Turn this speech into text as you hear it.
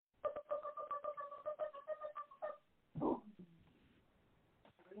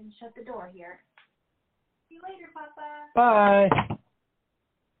shut the door here. See you later, Papa. Bye.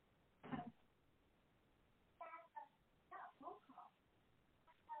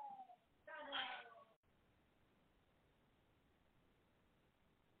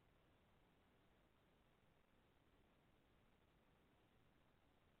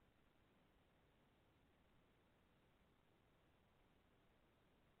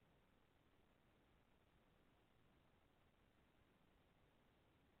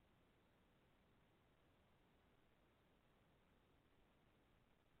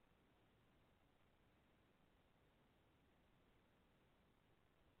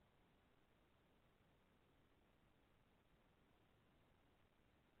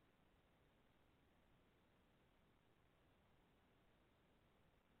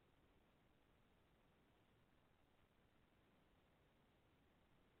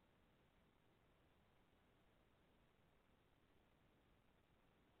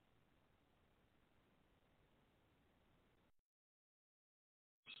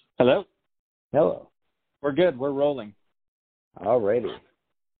 Hello. Hello. We're good. We're rolling. Alrighty.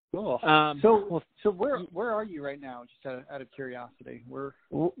 Cool. So where are you right now? Just out of curiosity.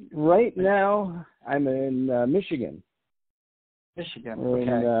 Right now, I'm in Michigan. Michigan. We're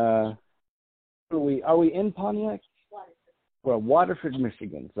Okay. are we in Pontiac? We're Waterford,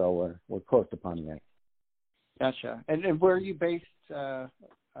 Michigan, so we're close to Pontiac. Gotcha. And where are you based? Right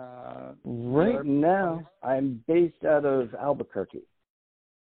now, I'm based out of Albuquerque.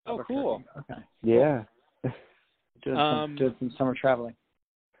 Oh, cool. Okay. Yeah. Doing some summer traveling.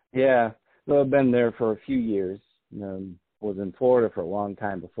 Yeah. So I've been there for a few years. Was in Florida for a long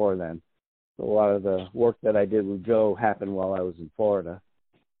time before then. So a lot of the work that I did with Joe happened while I was in Florida.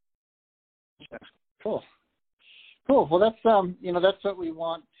 Cool. Well, that's what we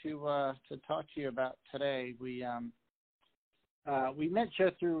want to talk to you about today. We met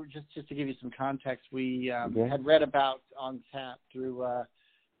Joe through just to give you some context. We had read about Ong's Hat through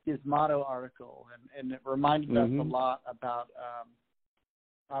his motto article, and it reminded us a lot about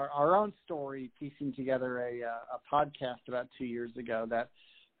our own story, piecing together a podcast about 2 years ago that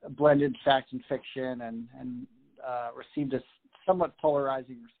blended fact and fiction and received a somewhat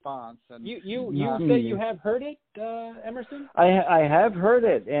polarizing response. And you say you have heard it, Emerson? I have heard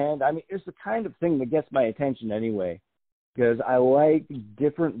it, and I mean it's the kind of thing that gets my attention anyway, because I like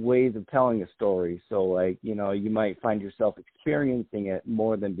different ways of telling a story. So like, you might find yourself experiencing it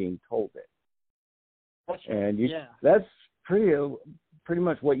more than being told it. And that's pretty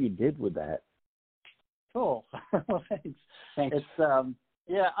much what you did with that. Cool. Well, thanks. It's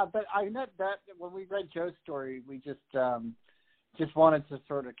but I know that when we read Joe's story, we just wanted to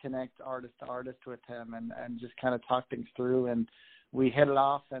sort of connect artist to artist with him and just kind of talk things through, and we hit it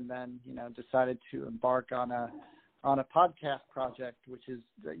off, and then decided to embark on a podcast project, which is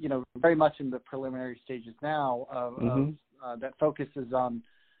very much in the preliminary stages now of that focuses on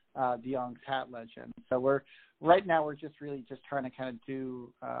the Ong's Hat legend. So we're just really trying to kind of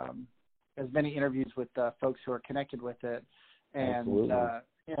do as many interviews with folks who are connected with it, and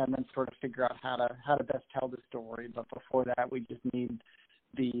and then sort of figure out how to best tell the story. But before that, we just need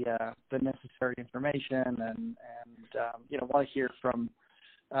the necessary information, and want to hear from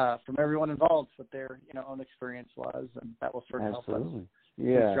everyone involved what their own experience was, and that will sort of help us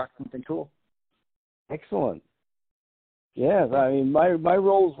construct something cool. Excellent. Yeah, I mean my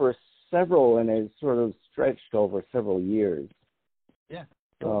roles were several, and it sort of stretched over several years. Yeah.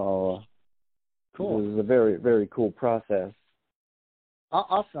 So cool. It was a very, very cool process.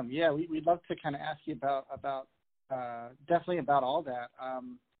 Awesome. Yeah, we'd love to kind of ask you about definitely about all that.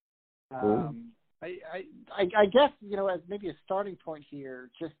 I guess as maybe a starting point here,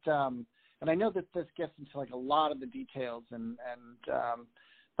 just and I know that this gets into like a lot of the details, and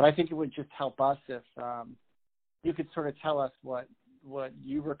but I think it would just help us if you could sort of tell us what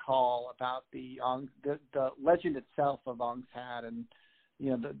you recall about the legend itself of Ong's Hat, and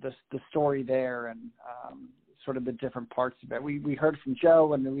the story there, and sort of the different parts of it. We heard from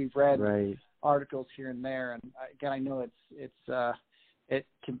Joe, and then we've read articles here and there, and again, I know it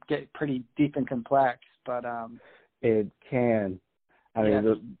can get pretty deep and complex, but it can. I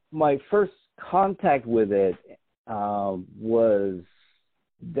mean, my first contact with it was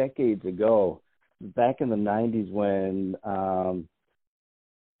decades ago, back in the 90s, when I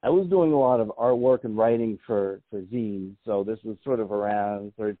was doing a lot of artwork and writing for zines. So this was sort of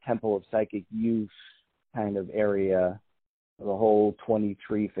around sort of Temple of Psychic Youth kind of area, the whole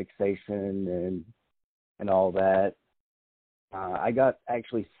 23 fixation and all that. I got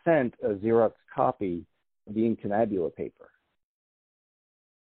actually sent a Xerox copy of the Incunabula paper.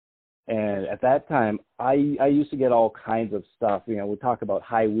 And at that time, I used to get all kinds of stuff. You know, we talk about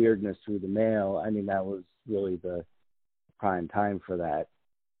high weirdness through the mail. I mean, that was really the prime time for that.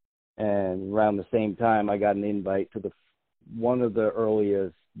 And around the same time, I got an invite to one of the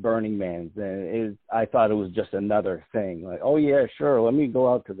earliest Burning Mans, and I thought it was just another thing. Like, oh yeah, sure, let me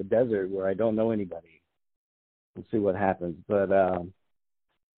go out to the desert where I don't know anybody and see what happens. But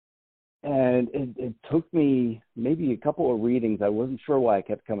and it took me maybe a couple of readings. I wasn't sure why I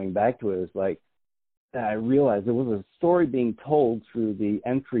kept coming back to it. It's like I realized there was a story being told through the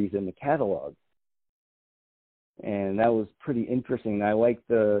entries in the catalog, and that was pretty interesting. I liked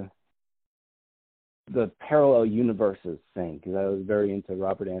the parallel universes thing, because I was very into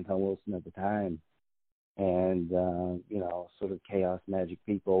Robert Anton Wilson at the time, and you know, sort of chaos magic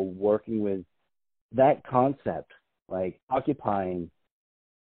people working with that concept, like occupying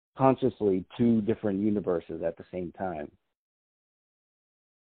consciously two different universes at the same time.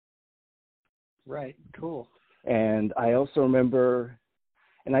 Right. Cool. And I also remember,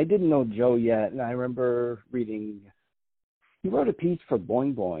 and I didn't know Joe yet, and I remember reading, he wrote a piece for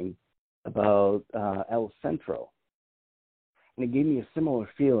Boing Boing about El Centro, and it gave me a similar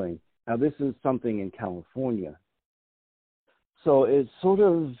feeling. Now, this is something in California, so it's sort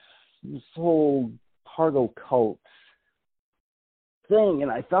of this whole cargo cult thing, and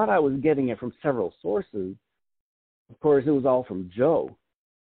I thought I was getting it from several sources. Of course, it was all from Joe,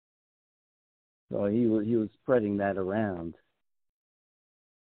 so he was spreading that around.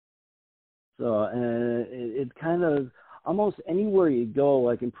 So it kind of, almost anywhere you go,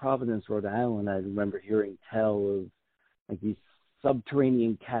 like in Providence, Rhode Island, I remember hearing tell of like these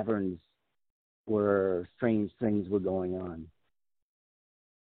subterranean caverns where strange things were going on.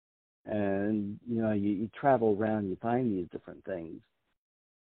 And, you know, you travel around, you find these different things.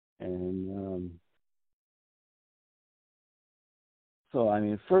 And so, I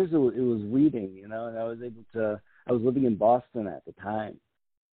mean, first it was reading, you know, and I was living in Boston at the time.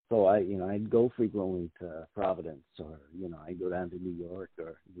 So I'd go frequently to Providence, or, you know, I'd go down to New York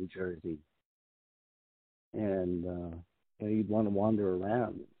or New Jersey. And, you know, you'd want to wander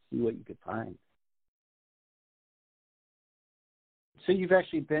around and see what you could find. So you've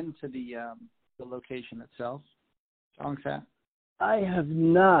actually been to the location itself, Onghat? I have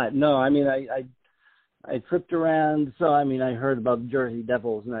not. No, I mean, I tripped around. So, I mean, I heard about the Jersey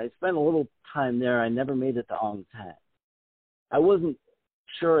Devils, and I spent a little time there. I never made it to Onghat. I wasn't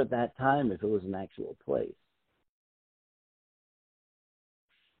sure at that time if it was an actual place.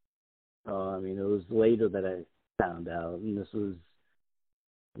 So, I mean, it was later that I found out, and this was,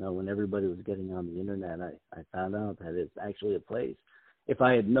 you know, when everybody was getting on the internet, I found out that it's actually a place. If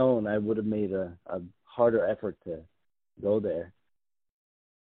I had known, I would have made a harder effort to go there.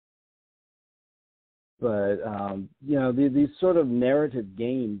 But, you know, these sort of narrative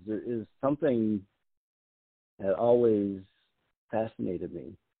games is something that always fascinated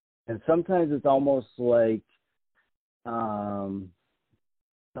me. And sometimes it's almost like Alan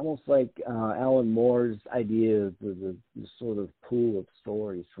Moore's idea of the sort of pool of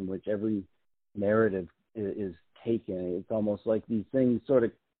stories from which every narrative is taken. It's almost like these things sort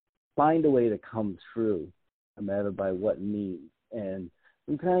of find a way to come true, no matter by what means. And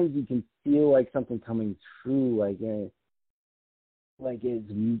sometimes you can feel like something coming true, like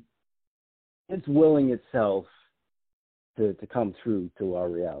it's willing itself to come through to our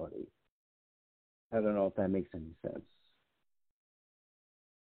reality. I don't know if that makes any sense.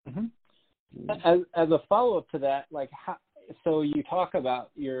 Mm-hmm. As a follow-up to that, like, so you talk about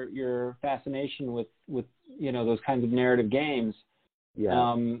your fascination with you know, those kinds of narrative games,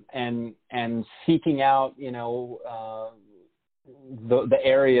 yeah, and seeking out, you know, the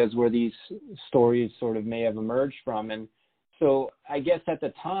areas where these stories sort of may have emerged from. And so I guess at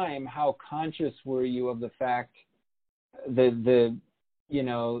the time, how conscious were you of the fact, the you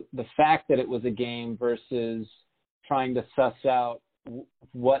know, the fact that it was a game versus trying to suss out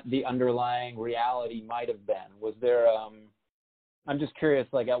what the underlying reality might have been? Was there, I'm just curious,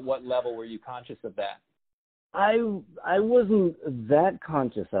 like, at what level were you conscious of that? I wasn't that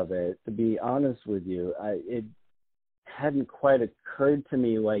conscious of it, to be honest with you. It hadn't quite occurred to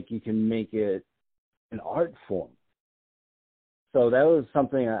me like you can make it an art form. So that was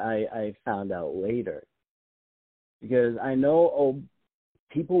something I found out later, because I know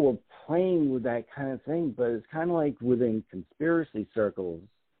people were playing with that kind of thing, but it's kind of like within conspiracy circles.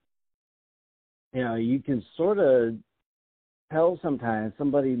 You know, you can sort of tell sometimes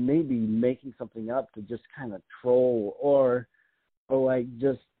somebody may be making something up to just kind of troll, or like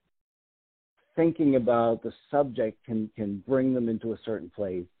just thinking about the subject can bring them into a certain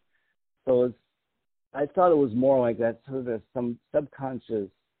place. So I thought it was more like that, sort of some subconscious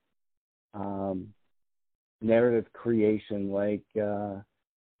narrative creation, like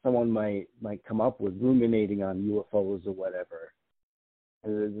someone might come up with ruminating on UFOs or whatever.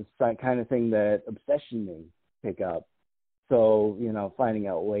 It's the kind of thing that obsession may pick up. So, finding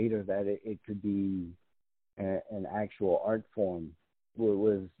out later that it could be an actual art form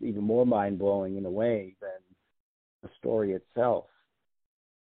was even more mind-blowing in a way than the story itself.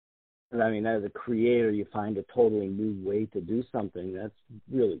 And I mean, as a creator, you find a totally new way to do something. That's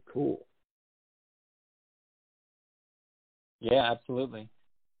really cool. Yeah, absolutely.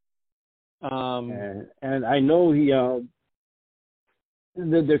 And I know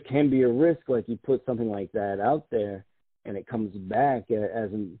there can be a risk, like you put something like that out there, and it comes back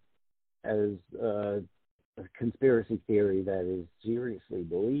as a conspiracy theory that is seriously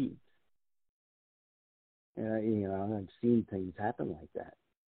believed. I've seen things happen like that.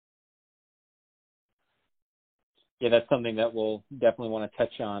 Yeah, that's something that we'll definitely want to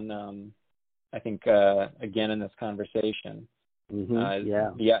touch on. I think again in this conversation.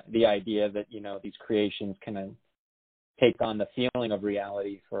 The idea that these creations can take on the feeling of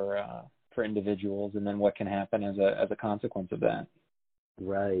reality for individuals, and then what can happen as a consequence of that.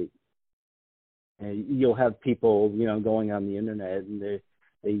 Right. And you'll have people going on the internet, and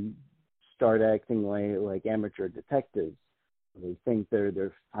they start acting like amateur detectives. They think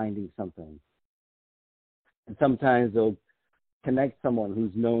they're finding something, and sometimes they'll connect someone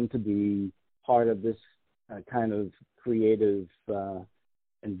who's known to be part of this kind of creative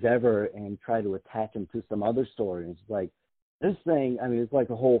endeavor and try to attach them to some other story. It's like this thing, it's like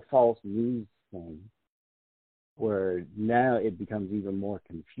a whole false news thing where now it becomes even more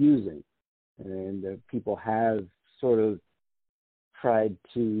confusing. And people have sort of tried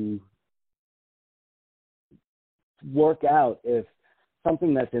to work out if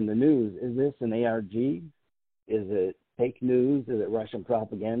something that's in the news, is this an ARG? Is it fake news? Is it Russian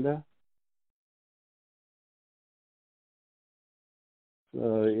propaganda?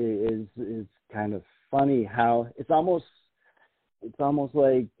 So it's kind of funny how it's almost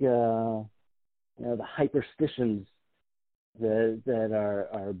like the hyperstitions that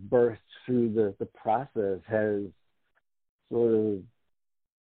are birthed through the process has sort of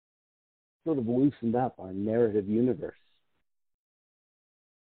loosened up our narrative universe.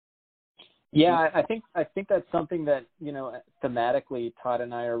 Yeah, I think that's something that thematically Todd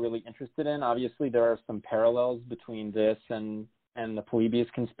and I are really interested in. Obviously, there are some parallels between this and the Polybius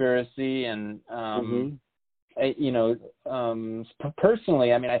conspiracy, and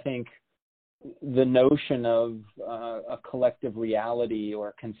personally, I think the notion of a collective reality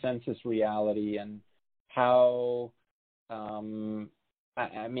or consensus reality, and how I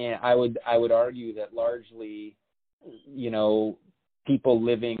would argue that largely, people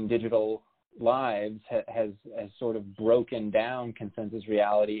living digital lives has sort of broken down consensus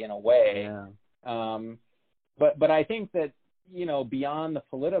reality in a way. Yeah. But I think that beyond the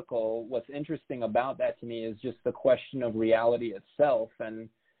political, what's interesting about that to me is just the question of reality itself and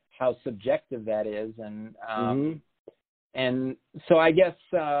how subjective that is, and so I guess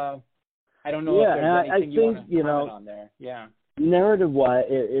I don't know if there's anything you want to comment on there. Yeah, narrative-wise,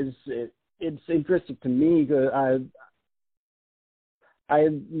 it's interesting to me because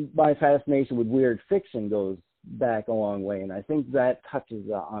my fascination with weird fiction goes back a long way, and I think that touches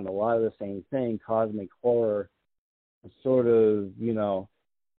on a lot of the same thing, cosmic horror, sort of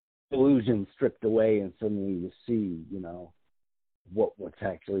illusion stripped away, and suddenly you see what's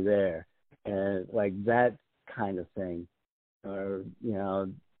actually there, and like that kind of thing, or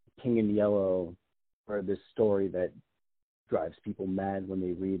King in Yellow, or this story that drives people mad when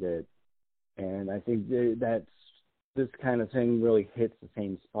they read it. And I think that's this kind of thing really hits the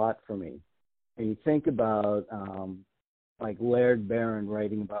same spot for me. And you think about like Laird Barron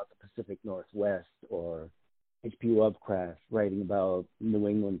writing about the Pacific Northwest, or H.P. Lovecraft writing about New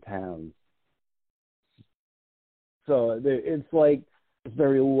England towns. So it's like this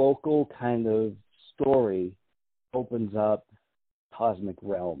very local kind of story opens up cosmic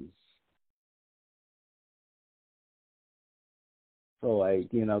realms. So like,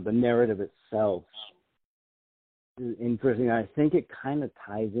 the narrative itself is interesting. I think it kind of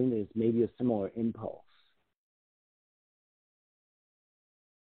ties in as maybe a similar impulse.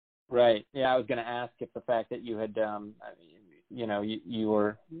 Right. Yeah, I was going to ask if the fact that you had, you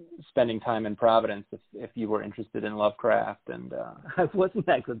were spending time in Providence, if you were interested in Lovecraft, and I wasn't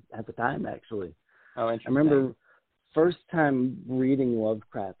at the time, actually. Oh, interesting. I remember first time reading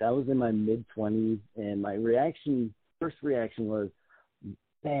Lovecraft. I was in my mid-20s, and my first reaction was,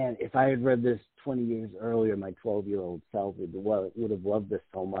 man, if I had read this 20 years earlier, my 12-year-old self would have loved this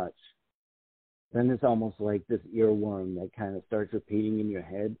so much. Then it's almost like this earworm that kind of starts repeating in your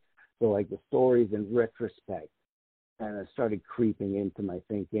head. So like the stories in retrospect kind of started creeping into my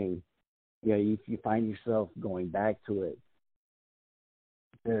thinking. You know, you find yourself going back to it.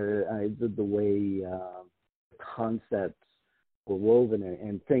 The way concepts were woven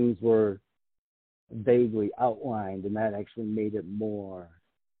and things were vaguely outlined, and that actually made it more.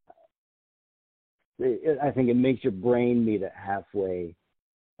 I think it makes your brain meet it halfway,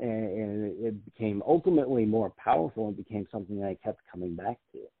 and it became ultimately more powerful and became something that I kept coming back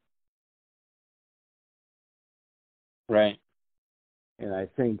to. Right. And I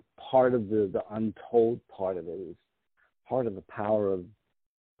think part of the untold part of it is part of the power of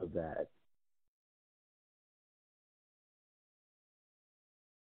that.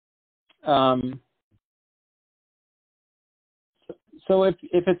 So if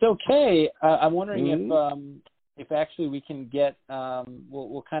it's okay, I'm wondering if actually we can get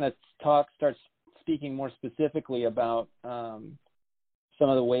we'll kind of start speaking more specifically about some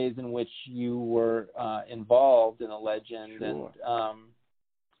of the ways in which you were involved in a legend. Sure. And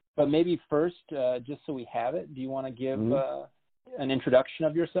but maybe first, just so we have it, do you want to give an introduction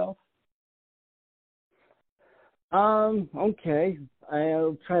of yourself? Okay.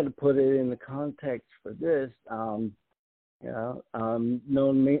 I'll try to put it in the context for this. Known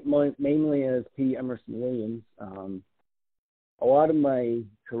mainly as P. Emerson Williams. A lot of my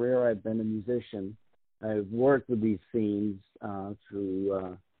career, I've been a musician. I've worked with these themes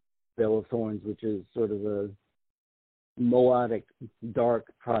through Veil of Thorns, which is sort of a melodic,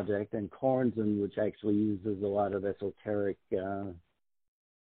 dark project, and Cornzen, which actually uses a lot of esoteric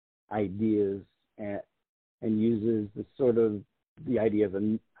ideas and uses the sort of the idea of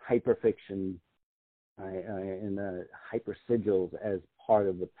a hyperfiction and hyper sigils as part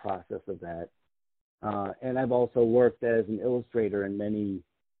of the process of that. And I've also worked as an illustrator in many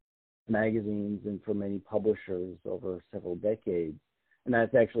magazines and for many publishers over several decades. And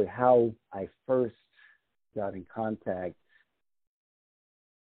that's actually how I first got in contact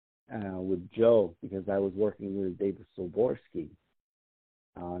with Joe, because I was working with David Soborski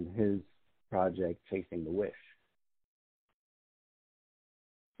on his project, Chasing the Wish.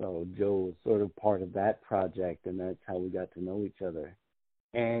 So Joe was sort of part of that project, and that's how we got to know each other.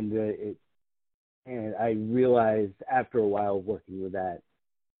 And and I realized after a while of working with that,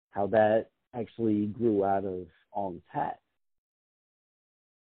 how that actually grew out of Ong's Hat.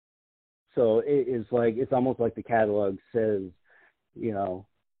 So it's almost like the catalog says, you know,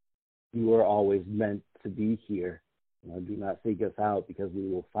 you are always meant to be here. You know, do not seek us out because we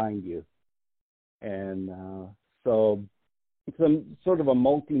will find you. And so it's a sort of a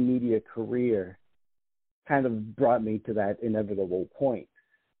multimedia career kind of brought me to that inevitable point.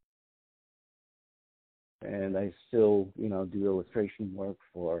 And I still, you know, do illustration work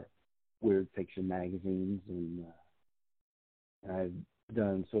for weird fiction magazines, and I've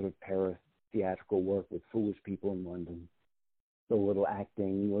done sort of para-theatrical work with Foolish People in London. So little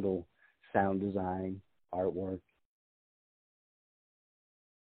acting, little sound design, artwork.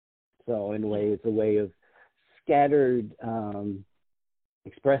 So in a way, it's a way of scattered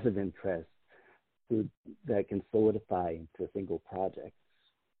expressive interest that can solidify into a single project.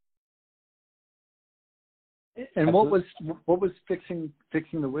 And what was fixing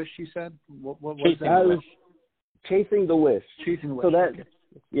the wish? You said what was that? Chasing the Wish. Chasing the Wish. So that okay.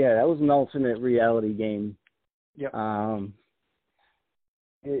 that was an alternate reality game. Yep.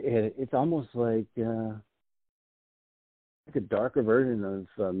 It's almost like a darker version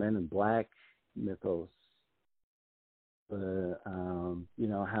of Men in Black mythos. You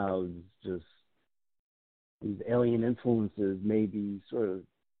know how just these alien influences may be sort of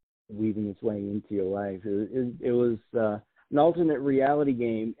weaving its way into your life. It was an alternate reality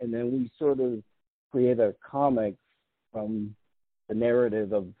game, and then we sort of created a comic from the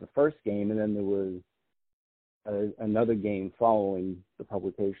narrative of the first game, and then there was another game following the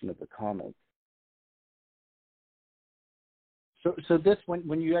publication of the comic. So this,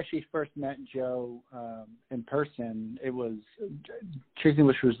 when you actually first met Joe in person, it was Chasing the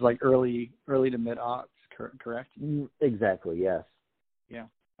Wish was like early to mid aughts, correct? Exactly. Yes. Yeah.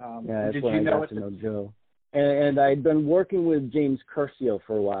 That's did when you I know got to know Joe. And I'd been working with James Curcio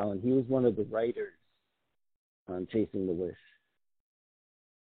for a while, and he was one of the writers on Chasing the Wish.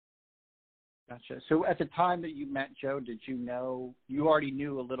 Gotcha. So at the time that you met Joe, did you know, you already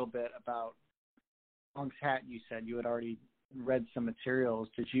knew a little bit about Ong's Hat? You said you had already read some materials.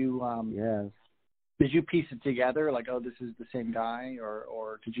 Did you Yes. Did you piece it together, like, oh, this is the same guy,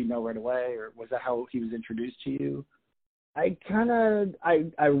 or did you know right away, or was that how he was introduced to you? I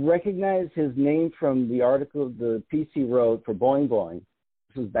recognized his name from the article the piece he wrote for Boing Boing.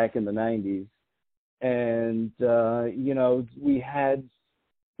 This was back in the 90s. And, you know, we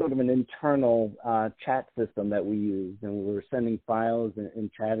sort of an internal chat system that we used, and we were sending files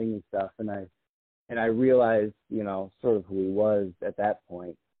and chatting and stuff. And I realized, sort of who he was at that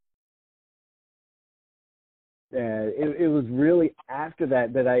point. And it was really after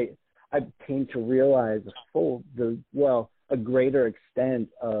that I came to realize a greater extent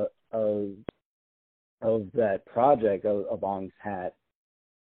of that project of Ong's Hat.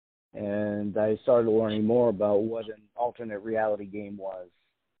 And I started learning more about what an alternate reality game was.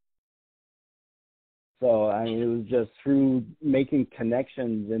 So, it was just through making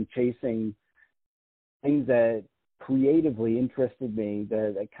connections and chasing things that creatively interested me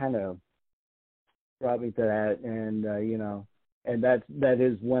that kind of brought me to that. And, and that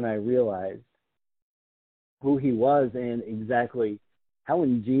is when I realized who he was and exactly how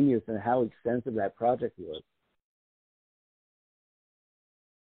ingenious and how extensive that project was.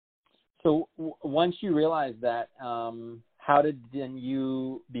 So once you realized that, how did then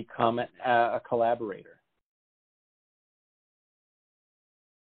you become a collaborator?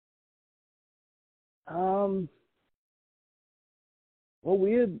 Well,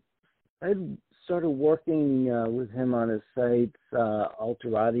 I started working with him on his sites,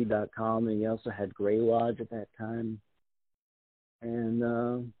 Alterati.com, and he also had Grey Lodge at that time.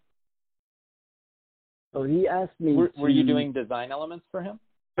 And so he asked me. Were you doing design elements for him?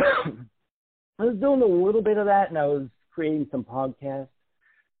 I was doing a little bit of that, and I was creating some podcasts.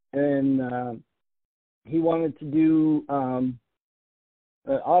 And he wanted to do an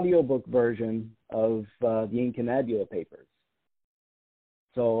audiobook version of the Incunabula papers.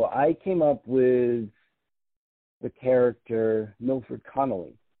 So I came up with the character Milford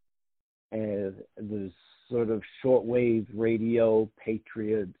Connolly as the sort of shortwave radio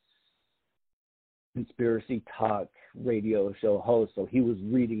patriots, conspiracy talk radio show host. So he was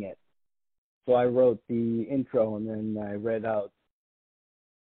reading it. So I wrote the intro, and then I read out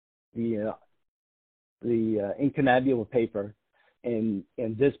the Incunabula paper in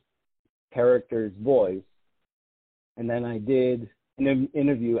this character's voice, and then I did an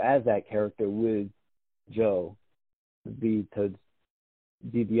interview as that character with Joe to be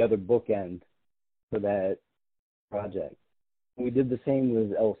the other bookend for that project. We did the same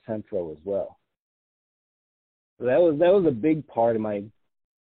with El Centro as well. So that was a big part of my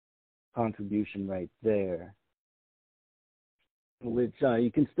contribution right there, which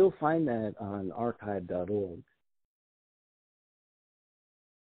you can still find that on archive.org.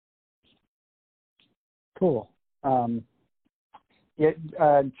 Cool.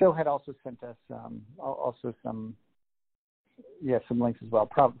 Joe had also sent us some links as well.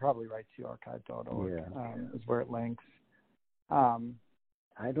 Probably right to archive.org is where it links.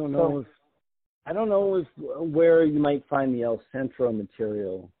 I don't know if where you might find the El Centro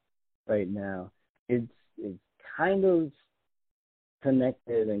material right now. It's kind of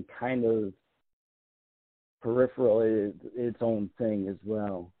connected and kind of peripheral, its own thing as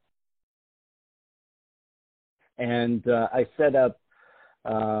well. And I set up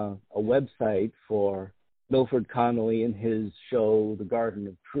a website for Milford Connolly and his show, The Garden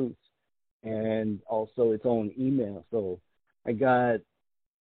of Truth, and also its own email. So I got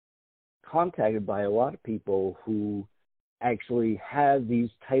contacted by a lot of people who actually have these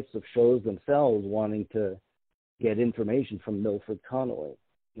types of shows themselves, wanting to get information from Milford Connolly.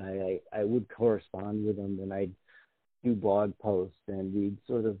 And I would correspond with them, and I'd do blog posts, and we'd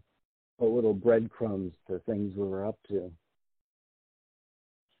sort of put little breadcrumbs to things we were up to.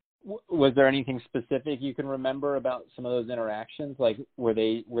 Was there anything specific you can remember about some of those interactions? Like, were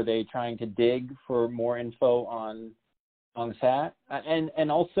they trying to dig for more info on Ong's Hat?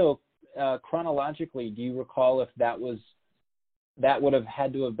 And also, chronologically, do you recall if that would have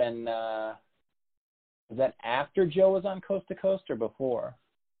had to have been, was that after Joe was on Coast to Coast or before?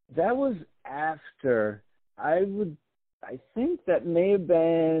 That was after. I think that may have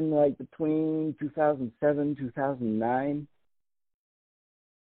been like between 2007, 2009.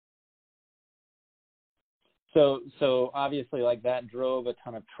 So obviously, like, that drove a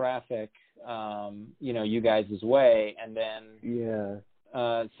ton of traffic, you guys' way, and then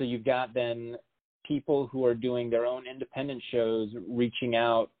so you've got then people who are doing their own independent shows reaching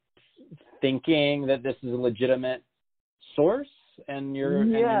out, thinking that this is a legitimate source, and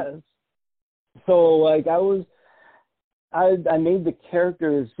So like I made the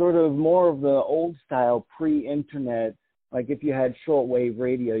characters sort of more of the old style pre-internet. Like, if you had shortwave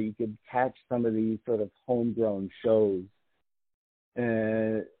radio, you could catch some of these sort of homegrown shows.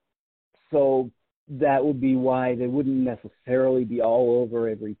 So that would be why they wouldn't necessarily be all over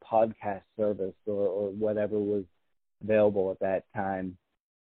every podcast service or whatever was available at that time.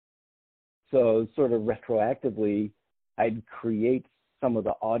 So sort of retroactively, I'd create some of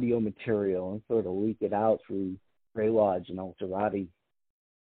the audio material and sort of leak it out through Grey Lodge and Alterati.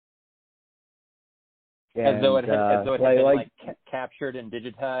 As though it had been captured and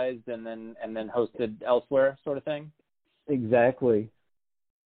digitized and then hosted elsewhere, sort of thing. Exactly.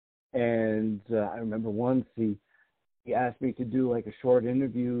 And I remember once he asked me to do like a short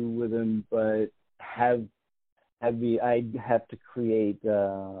interview with him, but I'd have to create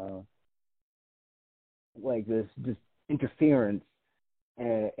like this interference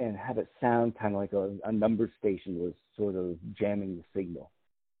and have it sound kind of like a number station was sort of jamming the signal.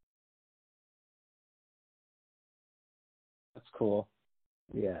 That's cool.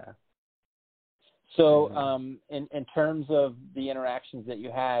 Yeah. So, in terms of the interactions that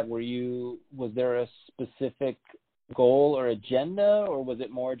you had, was there a specific goal or agenda, or was it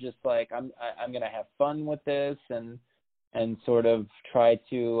more just like I'm going to have fun with this and sort of try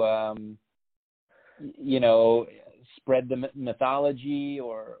to spread the mythology,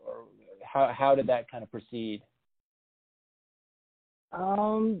 or how did that kind of proceed?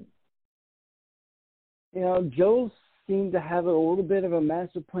 Joe seemed to have a little bit of a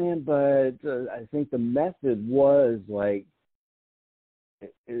master plan, but I think the method was like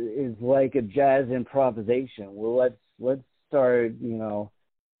is like a jazz improvisation. Well, let's start,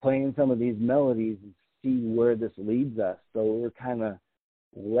 playing some of these melodies and see where this leads us. So we're kind of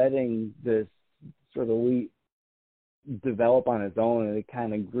letting this sort of develop on its own, and it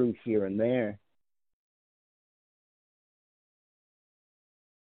kind of grew here and there.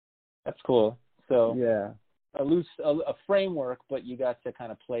 That's cool. So yeah, a framework, but you got to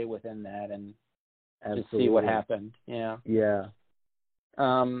kind of play within that and absolutely. just see what happened. Yeah. Yeah.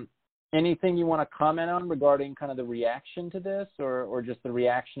 Anything you want to comment on regarding kind of the reaction to this, or just the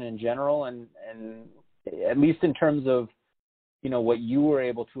reaction in general, and at least in terms of, what you were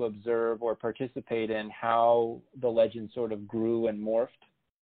able to observe or participate in, how the legend sort of grew and morphed?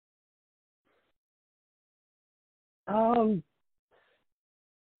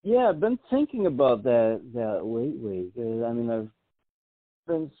 Yeah, I've been thinking about that lately. I mean, I've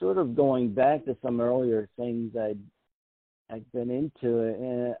been sort of going back to some earlier things I've been into it,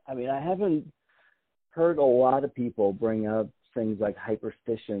 and I mean, I haven't heard a lot of people bring up things like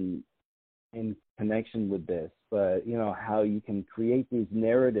hyperstition in connection with this, but how you can create these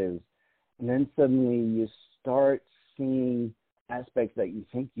narratives, and then suddenly you start seeing aspects that you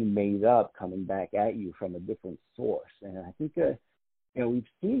think you made up coming back at you from a different source, and I think we've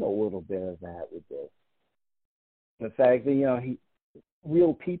seen a little bit of that with this. The fact that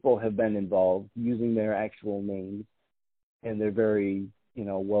real people have been involved using their actual names and their very,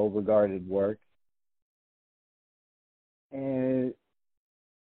 well-regarded work. And,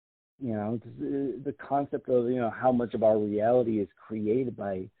 the concept of, how much of our reality is created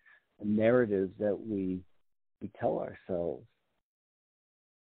by the narratives that we tell ourselves.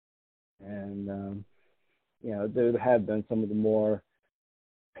 And, there have been some of the more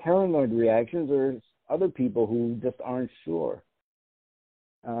paranoid reactions, or other people who just aren't sure.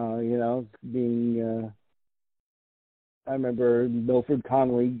 I remember Milford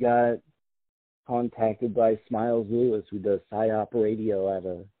Connolly got contacted by Smiles Lewis, who does PSYOP radio out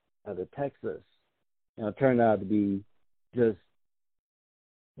of Texas. It turned out to be just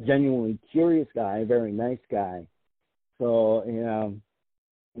genuinely curious guy, a very nice guy. So,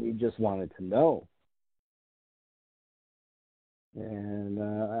 he just wanted to know. And,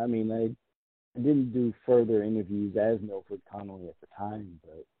 I didn't do further interviews as Milford Connolly at the time,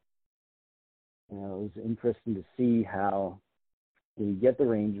 but, it was interesting to see how when you get the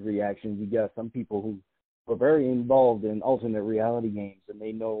range of reactions, you got some people who are very involved in alternate reality games, and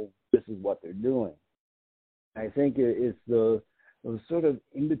they know this is what they're doing. I think it's those sort of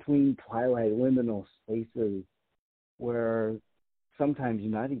in-between twilight liminal spaces where sometimes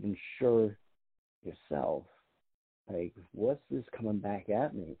you're not even sure yourself. Like, what's this coming back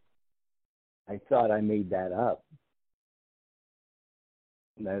at me? I thought I made that up.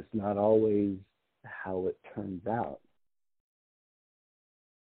 And that's not always how it turns out.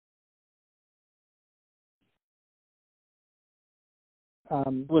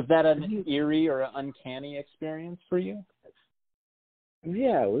 Was that an eerie or an uncanny experience for you?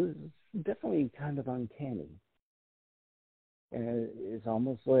 Yeah, it was definitely kind of uncanny. And it's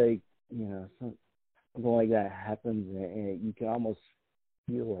almost like, something like that happens, and you can almost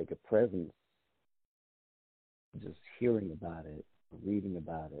feel like a presence just hearing about it, reading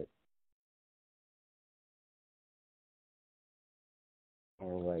about it.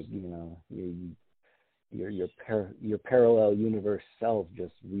 Or like, your parallel universe self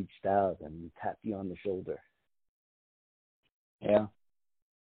just reached out and tapped you on the shoulder. Yeah.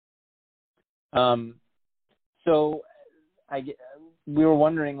 So we were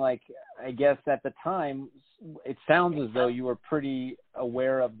wondering, like, I guess at the time, it sounds as though you were pretty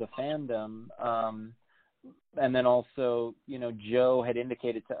aware of the fandom. And then also, Joe had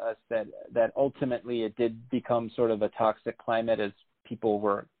indicated to us that ultimately it did become sort of a toxic climate as people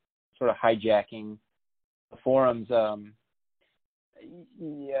were sort of hijacking the forums.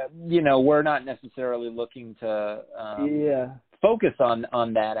 We're not necessarily looking to focus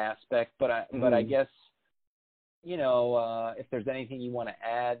on that aspect, but I guess, if there's anything you want to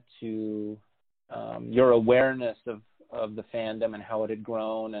add to your awareness of the fandom and how it had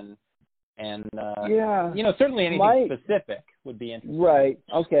grown and certainly anything specific would be interesting. Right.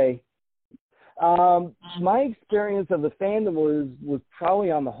 Okay. My experience of the fandom was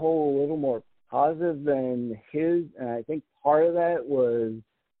probably on the whole a little more positive than his, and I think part of that was,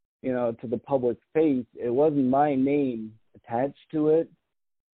 to the public face, it wasn't my name attached to it.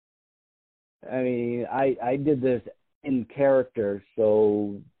 I mean, I did this in character,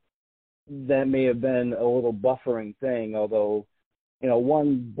 so that may have been a little buffering thing, although,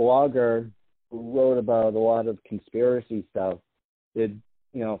 one blogger who wrote about a lot of conspiracy stuff did,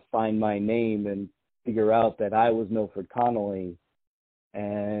 find my name and figure out that I was Milford Connolly,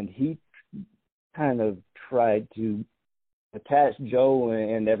 and he kind of tried to attach Joe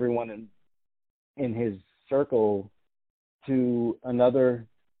and everyone in his circle to another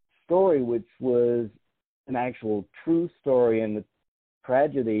story, which was an actual true story and a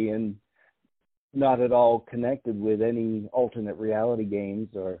tragedy, and not at all connected with any alternate reality games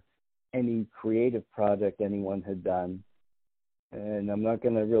or any creative project anyone had done. And I'm not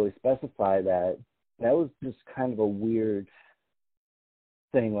going to really specify that. That was just kind of a weird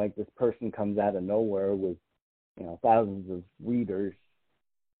thing, like this person comes out of nowhere with, thousands of readers,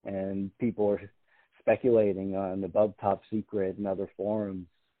 and people are speculating on Above Top Secret and other forums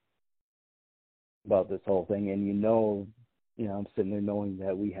about this whole thing, and I'm sitting there knowing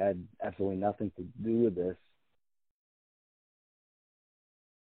that we had absolutely nothing to do with this.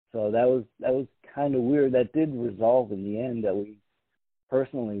 So that was kind of weird. That did resolve in the end, that we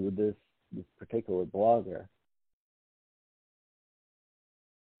personally with this particular blogger.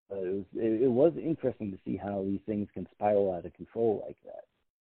 But it was interesting to see how these things can spiral out of control like that.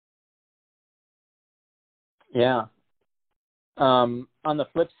 Yeah. On the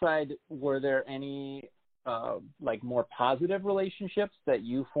flip side, were there any more positive relationships that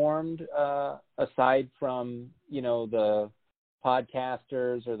you formed aside from the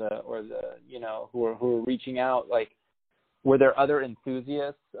podcasters or the who were reaching out? Like, were there other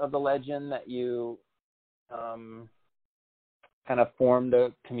enthusiasts of the legend that you kind of formed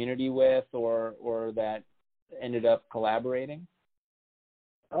a community with, or that ended up collaborating?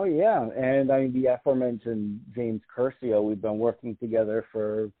 Oh, yeah. And the aforementioned James Curcio, we've been working together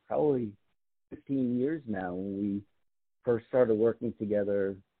for probably 15 years now. When we first started working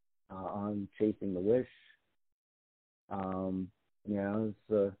together on Chasing the Wish,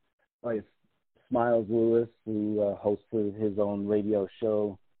 it's like Smiles Lewis, who hosted his own radio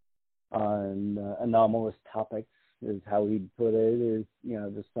show on anomalous topics, is how he'd put it, is,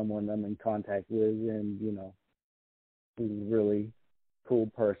 just someone I'm in contact with, and, he's a really cool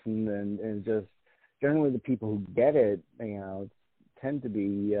person, and just generally the people who get it, tend to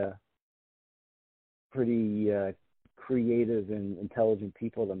be pretty creative and intelligent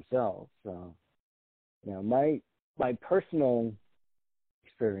people themselves. So, my personal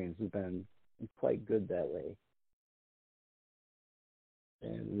experience has been quite good that way.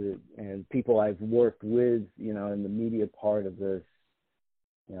 And people I've worked with, in the media part of this,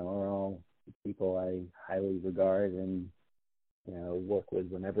 are all people I highly regard and, work with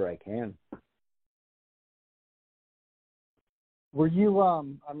whenever I can. Were you,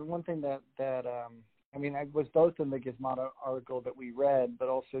 one thing that I was both in the Gizmodo article that we read, but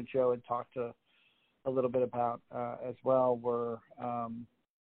also Joe had talked a little bit about as well, were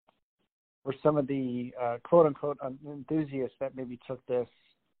some of the quote unquote enthusiasts that maybe took this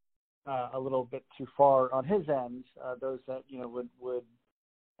a little bit too far on his end, those that,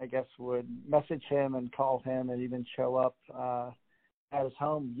 would message him and call him and even show up at his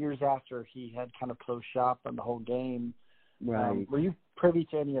home years after he had kind of closed shop on the whole game. Right. Were you privy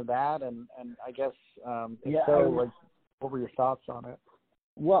to any of that? And I guess, what were your thoughts on it?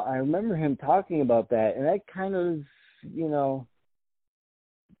 Well, I remember him talking about that, and that kind of,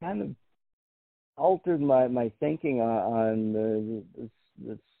 altered my thinking on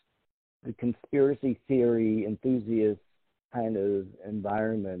the conspiracy theory enthusiast kind of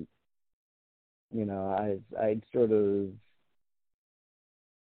environment. I'd sort of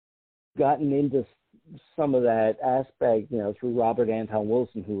gotten into some of that aspect, through Robert Anton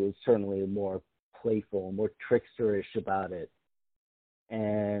Wilson, who was certainly more playful, more tricksterish about it.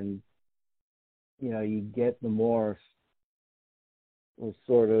 and you get the more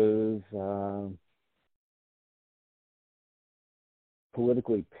sort of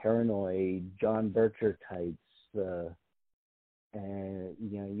politically paranoid John Bircher types, and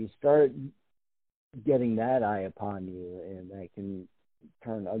you start getting that eye upon you, and that can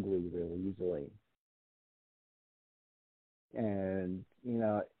turn ugly really easily. And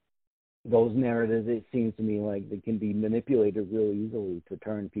those narratives, it seems to me like they can be manipulated really easily to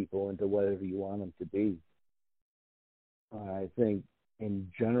turn people into whatever you want them to be. I think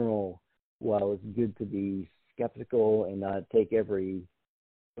in general, while it's good to be skeptical and not take every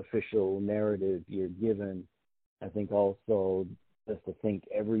official narrative you're given, I think also just to think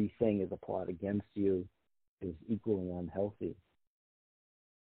everything is a plot against you is equally unhealthy.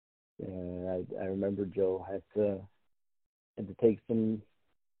 And I remember Joe had to take some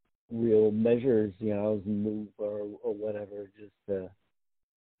real measures, move or whatever, just to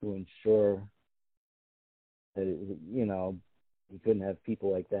ensure that you couldn't have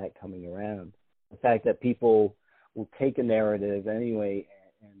people like that coming around. The fact that people will take a narrative anyway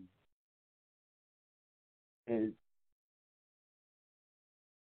and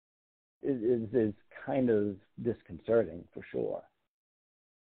is kind of disconcerting for sure.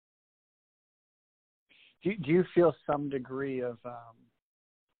 Do you feel some degree of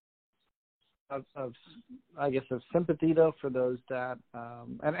I guess of sympathy though for those that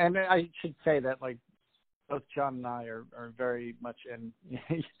and I should say that like both John and I are very much in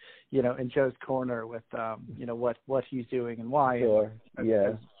in Joe's corner with what he's doing and why. Sure.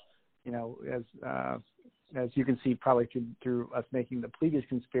 As you can see probably through us making the previous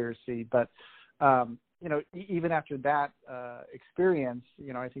conspiracy, but even after that experience,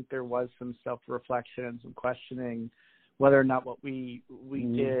 I think there was some self-reflection and some questioning whether or not what we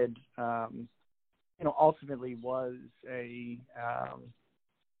did, ultimately was a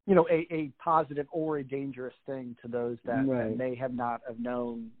positive or a dangerous thing to those that, that may have not have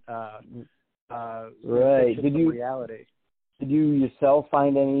known right. Did you reality. Did you yourself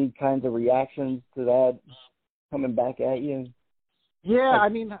find any kinds of reactions to that coming back at you? Yeah, I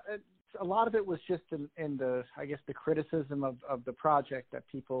mean, a lot of it was just in the, I guess, the criticism of the project that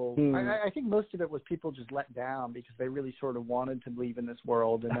people, I think most of it was people just let down because they really sort of wanted to believe in this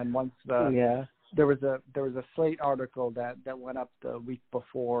world. And then once there was a Slate article that went up the week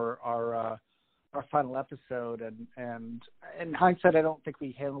before our final episode. And in hindsight, I don't think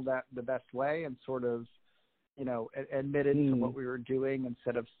we handled that the best way and sort of, admitted to what we were doing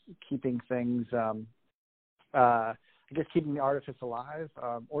instead of keeping things, I guess keeping the artifice alive,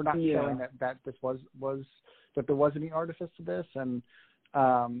 or not showing that this was that there was any artifice to this, and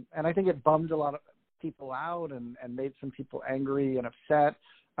I think it bummed a lot of people out and made some people angry and upset.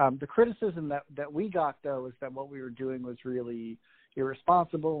 The criticism that we got though is that what we were doing was really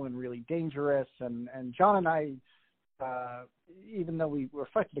irresponsible and really dangerous, and John and I, even though we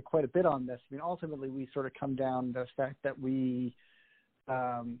reflected quite a bit on this, I mean ultimately we sort of come down to the fact that we,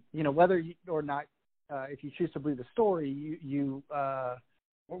 whether or not. If you choose to believe the story,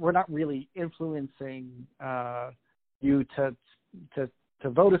 we're not really influencing you to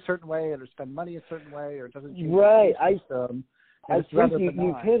vote a certain way or to spend money a certain way, or it doesn't change right. I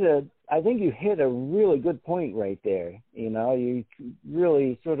think you hit a really good point right there. You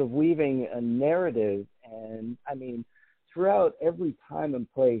really sort of weaving a narrative, and I mean, throughout every time and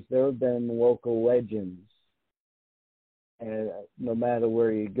place, there have been local legends. And no matter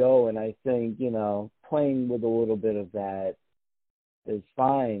where you go, and I think, playing with a little bit of that is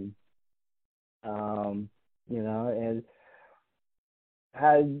fine. And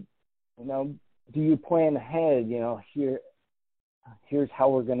do you plan ahead, here's how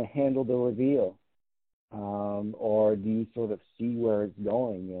we're going to handle the reveal? Or do you sort of see where it's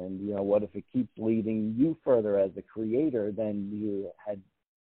going? And, what if it keeps leading you further as the creator? Then you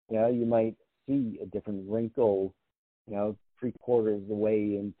might see a different wrinkle 3/4 of the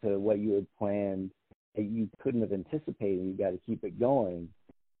way into what you had planned that you couldn't have anticipated. You got to keep it going.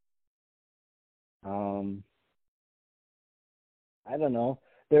 I don't know.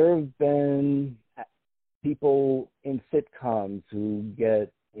 There have been people in sitcoms who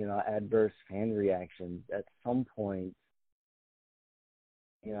get, adverse fan reactions at some point.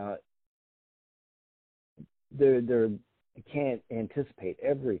 You can't anticipate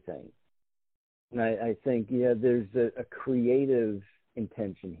everything. And I think, there's a creative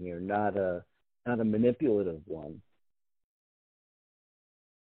intention here, not a manipulative one.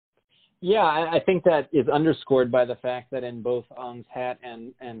 Yeah, I think that is underscored by the fact that in both Ong's Hat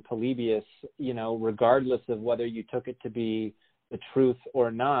and Polybius, regardless of whether you took it to be the truth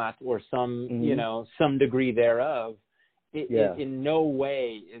or not, or some, some degree thereof, Yeah. it in no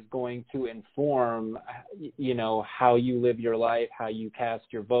way is going to inform, how you live your life, how you cast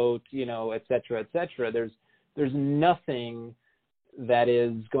your vote, et cetera, et cetera. There's nothing that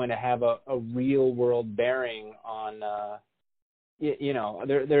is going to have a real world bearing on,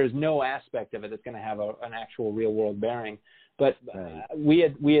 there's no aspect of it that's going to have an actual real world bearing. But Right. we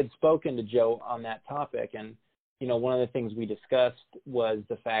had spoken to Joe on that topic, and one of the things we discussed was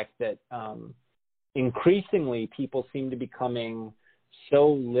the fact that increasingly people seem to be becoming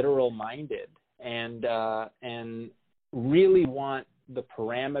so literal minded and really want the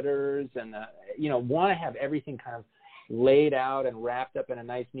parameters and want to have everything kind of laid out and wrapped up in a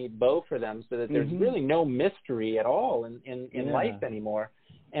nice neat bow for them, so that there's really no mystery at all in life anymore.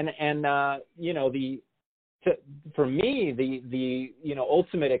 For me, the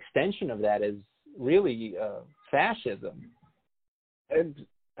ultimate extension of that is really fascism.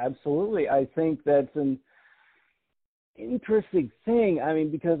 Absolutely. I think that's an interesting thing. I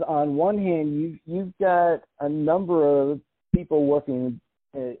mean, because on one hand, you've got a number of people working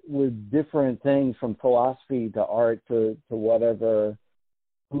with different things, from philosophy to art to whatever,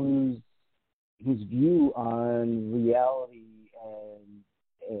 whose view on reality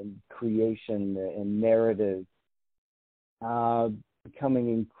and creation and narrative becoming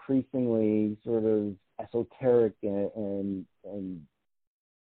increasingly sort of esoteric and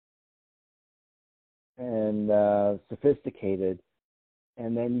sophisticated.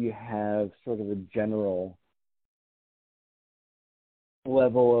 And then you have sort of a general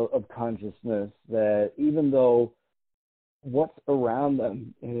level of consciousness that, even though what's around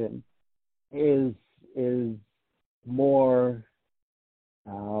them is more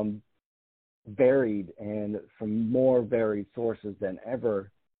varied and from more varied sources than ever,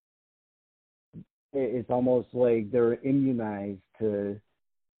 it's almost like they're immunized to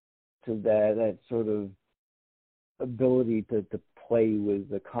that sort of ability to play with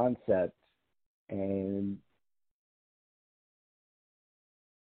the concept. And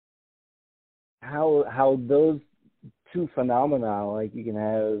how those two phenomena, like you can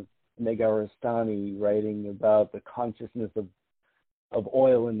have Nagar Rastani writing about the consciousness of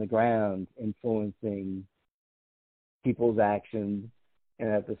oil in the ground influencing people's actions, and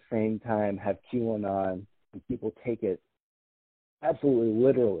at the same time have QAnon, and people take it absolutely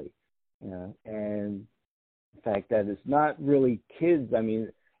literally. And the fact that it's not really kids. I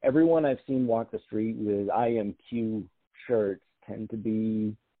mean, everyone I've seen walk the street with IMQ shirts tend to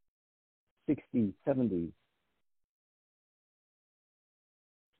be 60s, 70s.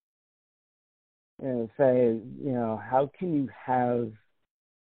 And say, how can you have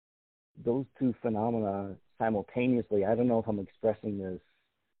those two phenomena simultaneously? I don't know if I'm expressing this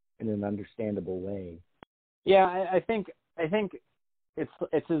in an understandable way. Yeah, I think it's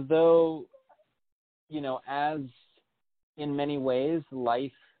as though, as in many ways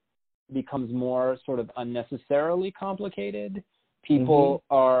life becomes more sort of unnecessarily complicated, people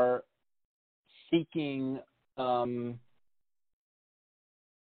are seeking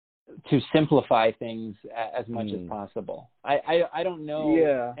to simplify things as much as possible. I don't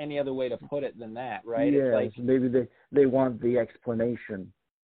know any other way to put it than that, right? Yeah, it's like, so maybe they want the explanation.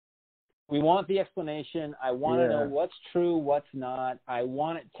 We want the explanation. I want to know what's true, what's not. I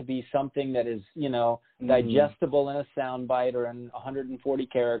want it to be something that is, digestible in a soundbite or in 140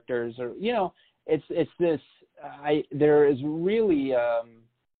 characters, or, it's this. There is really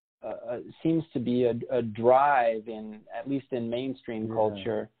seems to be a drive at least in mainstream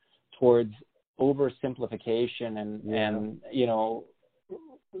culture, towards oversimplification and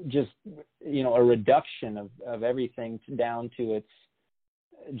just a reduction of everything down to its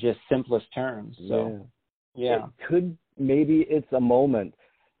just simplest terms. So it could, maybe it's a moment,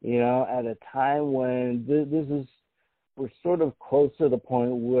 at a time when we're sort of close to the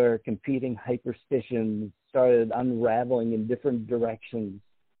point where competing hyperstitions started unraveling in different directions.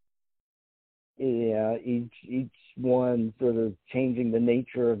 Each one sort of changing the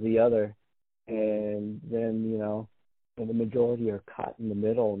nature of the other, and then the majority are caught in the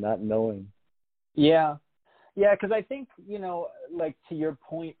middle, not knowing. Yeah, because I think like to your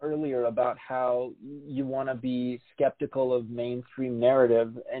point earlier about how you want to be skeptical of mainstream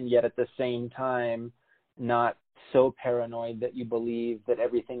narrative, and yet at the same time not so paranoid that you believe that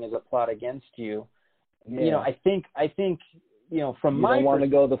everything is a plot against you. I think from my don't want to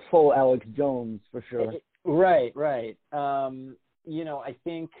go the full Alex Jones for sure. Right. I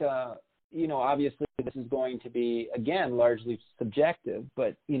think obviously this is going to be, again, largely subjective,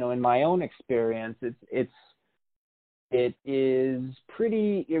 but in my own experience, it's it is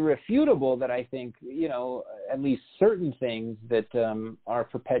pretty irrefutable that I think, at least certain things that are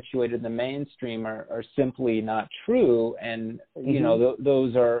perpetuated in the mainstream are simply not true. And,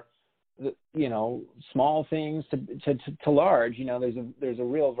 those are, small things to large. There's a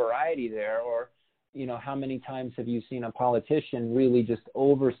real variety there. Or, how many times have you seen a politician really just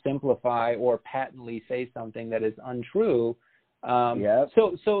oversimplify or patently say something that is untrue?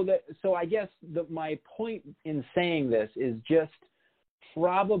 So I guess my point in saying this is just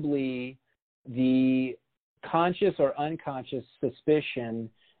probably the conscious or unconscious suspicion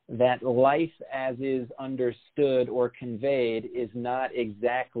that life as is understood or conveyed is not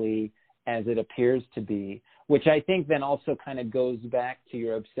exactly as it appears to be, which I think then also kind of goes back to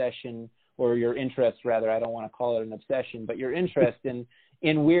your obsession, or your interest rather, I don't want to call it an obsession, but your interest in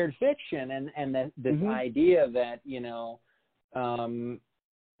weird fiction and this idea that,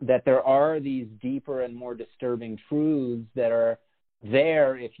 that there are these deeper and more disturbing truths that are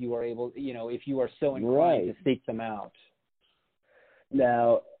there if you are able, if you are so inclined to seek them out.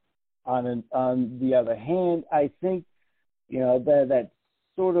 Now, on the other hand, I think, that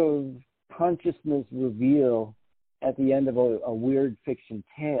sort of consciousness reveal at the end of a weird fiction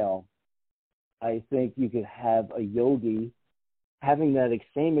tale, I think you could have a yogi having that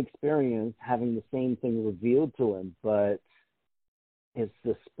same experience, having the same thing revealed to him, but it's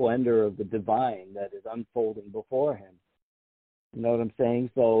the splendor of the divine that is unfolding before him. You know what I'm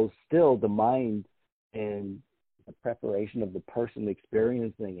saying? So still the mind and the preparation of the person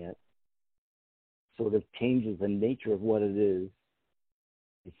experiencing it sort of changes the nature of what it is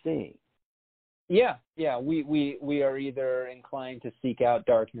you're seeing. Yeah. We are either inclined to seek out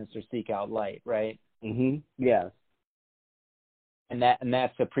darkness or seek out light, right? Yes. And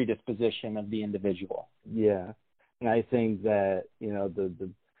that's a predisposition of the individual. Yeah. And I think that,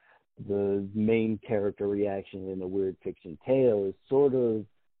 the main character reaction in a weird fiction tale is sort of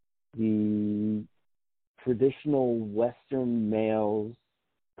the traditional Western male's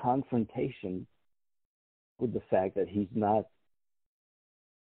confrontation with the fact that he's not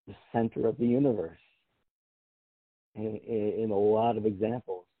the center of the universe in a lot of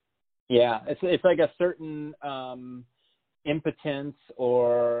examples. Yeah, it's like a certain impotence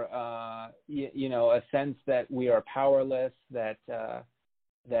or a sense that we are powerless, that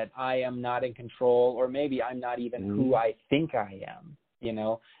I am not in control, or maybe I'm not even who I think I am.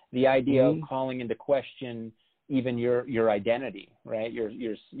 The idea of calling into question even your identity, right? Your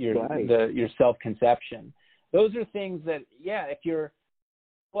self-conception. Those are things that,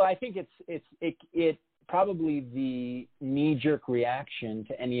 I think it probably the knee-jerk reaction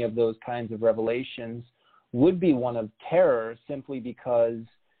to any of those kinds of revelations would be one of terror, simply because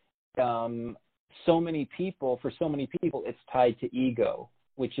for so many people, it's tied to ego,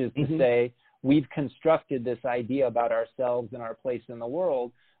 which is to say we've constructed this idea about ourselves and our place in the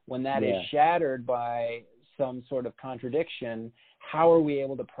world. When that is shattered by some sort of contradiction, how are we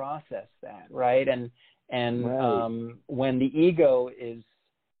able to process that, right? And when the ego is,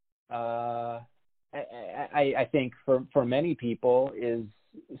 I think for many people is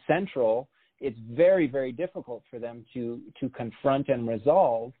central, it's very, very difficult for them to confront and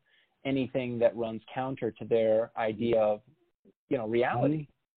resolve anything that runs counter to their idea of, reality.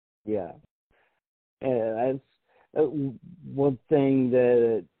 Yeah. And that's one thing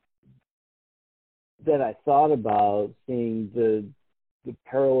that I thought about, seeing the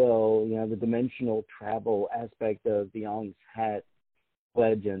parallel, the dimensional travel aspect of the Ong's Hat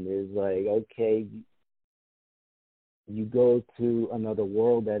legend is like, okay, you go to another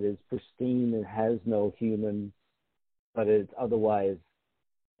world that is pristine and has no humans, but it's otherwise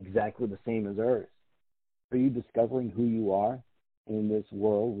exactly the same as Earth. Are you discovering who you are in this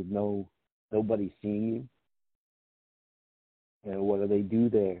world with nobody seeing you? What do they do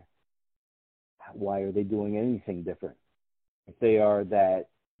there? Why are they doing anything different? If they are that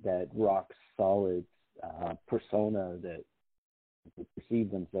rock solid persona that they perceive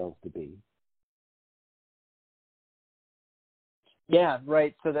themselves to be. Yeah,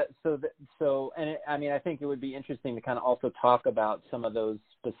 right. I think it would be interesting to kind of also talk about some of those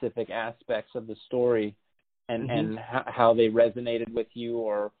specific aspects of the story and how they resonated with you,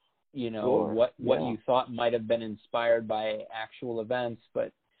 or what you thought might have been inspired by actual events.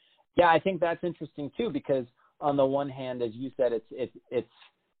 But yeah, I think that's interesting too, because on the one hand, as you said,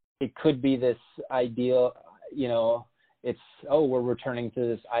 it could be this ideal, we're returning to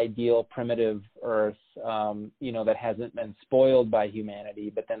this ideal primitive Earth, that hasn't been spoiled by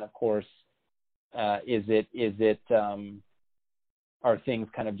humanity. But then, of course, are things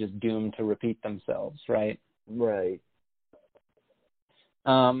kind of just doomed to repeat themselves, right? Right.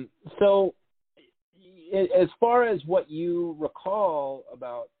 So, as far as what you recall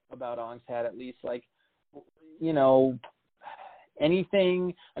about Ongshat, at least, like, you know,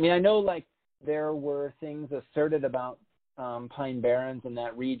 anything. I mean, I know like there were things asserted about Pine Barrens in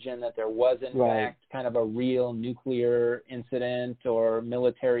that region, that there was in fact kind of a real nuclear incident or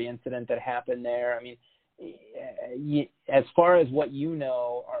military incident that happened there. I mean, as far as what you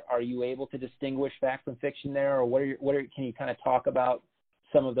know, are you able to distinguish fact from fiction there, or can you kind of talk about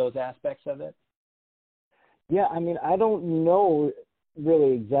some of those aspects of it? Yeah, I mean, I don't know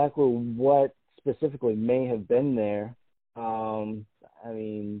really exactly what specifically may have been there. I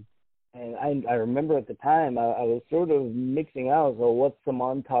mean, and I remember at the time I was sort of mixing out, so what's the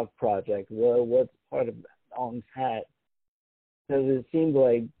Montauk Project? Well, what's part of Ongshat? Because it seemed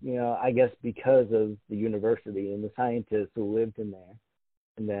like, you know, I guess because of the university and the scientists who lived in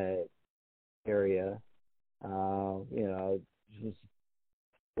that area, you know, just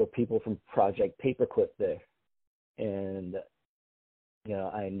were people from Project Paperclip there. And, you know,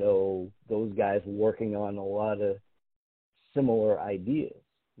 I know those guys working on a lot of similar ideas.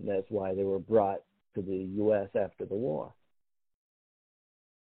 And that's why they were brought to the U.S. after the war.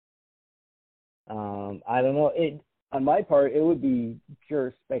 I don't know. On my part, it would be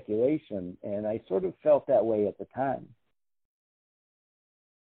pure speculation, and I sort of felt that way at the time.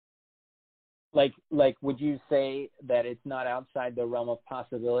 Like, would you say that it's not outside the realm of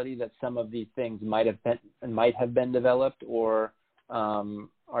possibility that some of these things might have been developed, or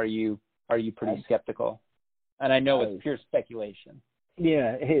are you pretty skeptical? And I know it's pure speculation.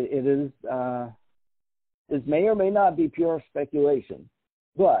 Yeah, it is. It may or may not be pure speculation,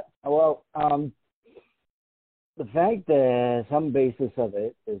 but the fact that some basis of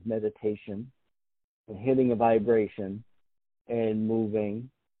it is meditation and hitting a vibration and moving.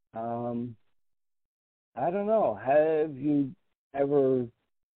 I don't know. Have you ever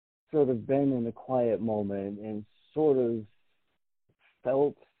sort of been in a quiet moment and sort of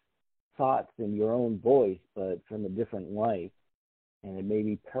felt thoughts in your own voice, but from a different light, and it may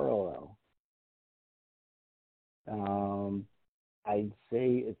be parallel? I'd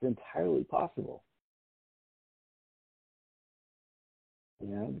say it's entirely possible. You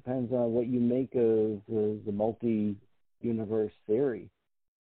know, it depends on what you make of the multi-universe theory.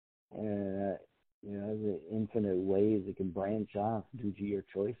 And, you know, the infinite ways it can branch off due to your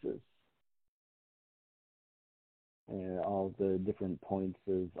choices. And all the different points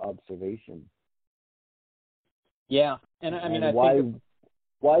of observation. Yeah. And I mean, why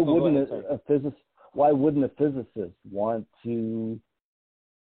wouldn't a physicist want to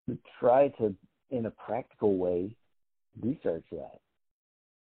try to, in a practical way, research that?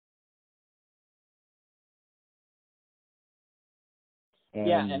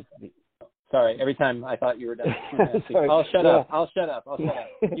 And sorry, every time I thought you were done. I'll shut up.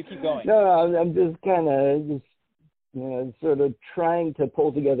 You keep going. No, I'm just kind of you know, sort of trying to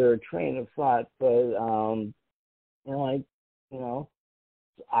pull together a train of thought, but you know, like, you know,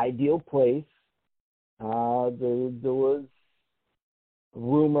 ideal place. There was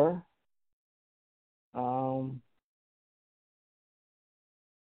rumor.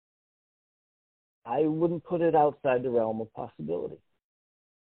 I wouldn't put it outside the realm of possibility.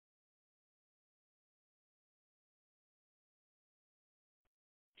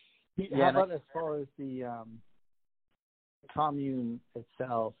 How about as far as the commune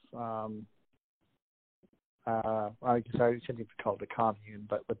itself? I guess I shouldn't even call it a commune,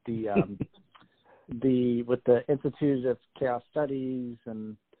 but with the Institute of Chaos Studies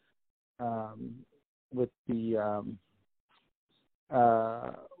and with the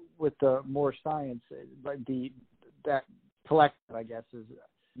more science, like that collective, I guess, is.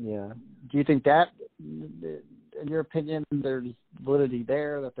 Yeah. Do you think that, in your opinion, there's validity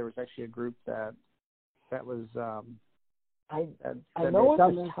there, that there was actually a group that was? I know at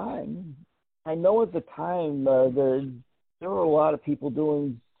the time. I know at the time there were a lot of people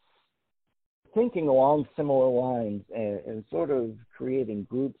thinking along similar lines and sort of creating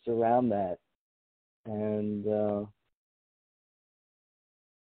groups around that, and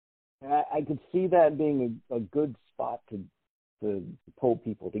I could see that being a good spot to pull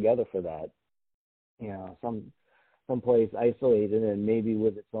people together for that. You know, some place isolated and maybe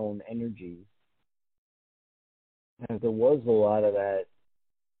with its own energies. And there was a lot of that.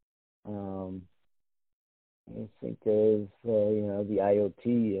 I think of you know, the IoT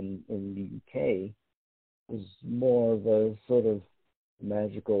in the UK was more of a sort of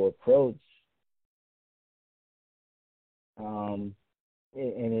magical approach. And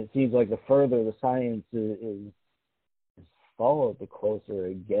it seems like the further the science is followed, the closer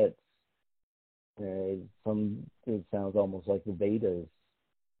it gets. It sounds almost like the Vedas.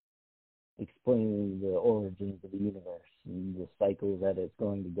 explaining the origins of the universe and the cycle that it's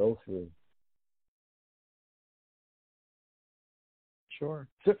going to go through. Sure.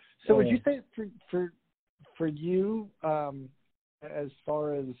 So would you say for you, as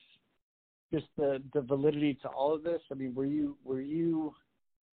far as just the validity to all of this, I mean, were you?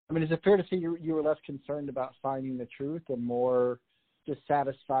 I mean, is it fair to say you were less concerned about finding the truth and more just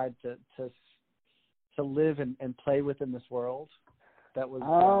satisfied to live and play within this world that was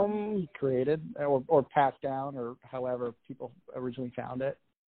created or passed down, or however people originally found it?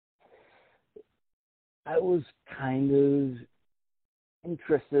 I was kind of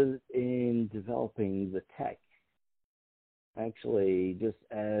interested in developing the tech, actually, just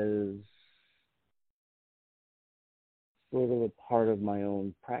as sort of a part of my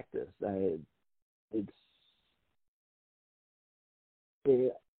own practice.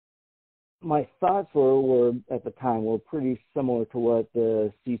 My thoughts were at the time were pretty similar to what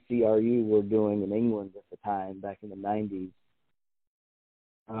the CCRU were doing in England at the time, back in the 90s.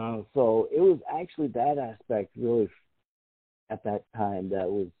 So it was actually that aspect really at that time that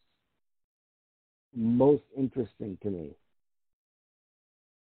was most interesting to me.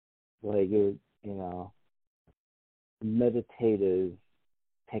 Like, meditative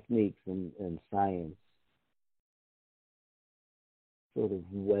techniques and science sort of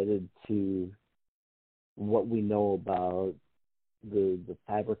wedded to what we know about the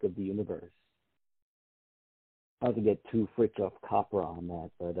fabric of the universe. Not to get too freaked off copper on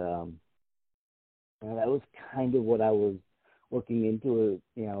that, but that was kind of what I was looking into,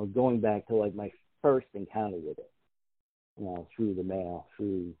 going back to like my first encounter with it, through the mail,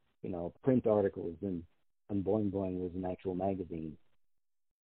 through, print articles, and Boing Boing was an actual magazine.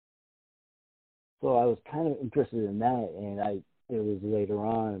 So I was kind of interested in that, and it was later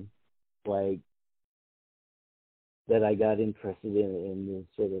on, like, that I got interested in the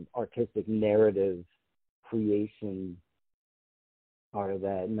sort of artistic narrative creation part of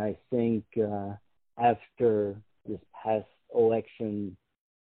that. And I think after this past election,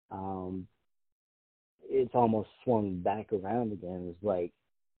 it's almost swung back around again. It's like,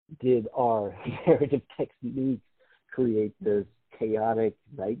 did our narrative techniques create this chaotic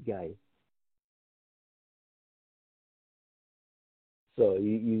zeitgeist? So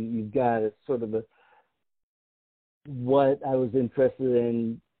you've got a sort of what I was interested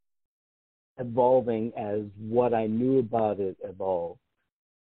in evolving as what I knew about it evolved.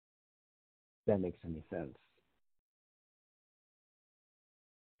 If that makes any sense.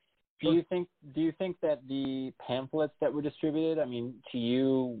 Do you think that the pamphlets that were distributed, I mean, to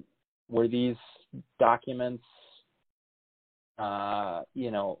you, were these documents,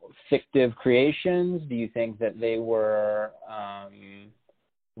 fictive creations? Do you think that they were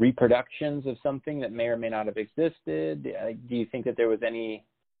reproductions of something that may or may not have existed? Do you think that there was any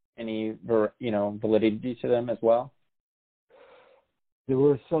validity to them as well? There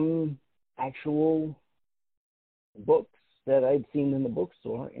were some actual books that I'd seen in the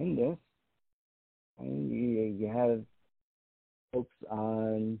bookstore in this. And you have books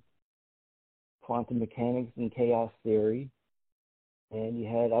on quantum mechanics and chaos theory, and you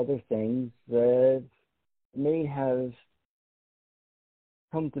had other things that may have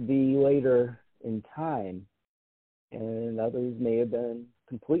come to be later in time, and others may have been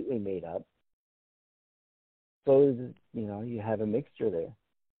completely made up. So, you have a mixture there.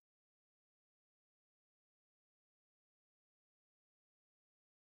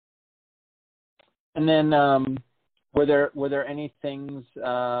 And then, were there any things,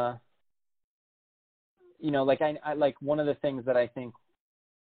 like I like one of the things that I think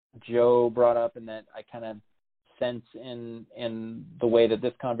Joe brought up, and that I kind of sense in the way that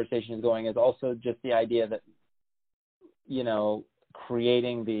this conversation is going, is also just the idea that,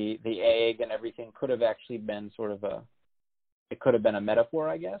 creating the egg and everything could have actually been it could have been a metaphor,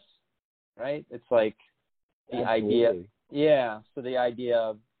 I guess, right? It's like the Absolutely. idea, yeah. So the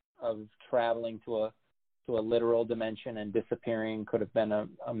idea of traveling to a literal dimension and disappearing could have been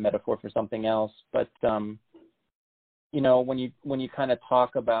a metaphor for something else. But when you kind of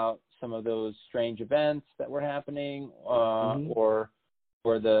talk about some of those strange events that were happening, or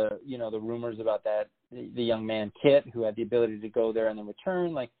the the rumors about that the young man Kit, who had the ability to go there and then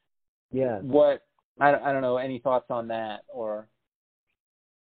return, like, yeah, what I don't know, any thoughts on that? Or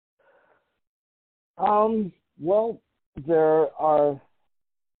well, there are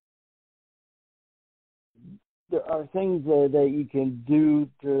things that you can do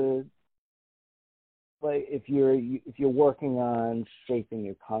to, like, if you're working on shaping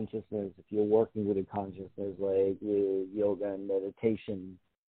your consciousness, if you're working with your consciousness, like with yoga and meditation,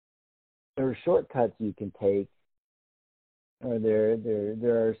 there are shortcuts you can take, or there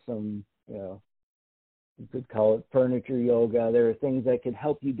are some you know, you could call it furniture yoga. There are things that can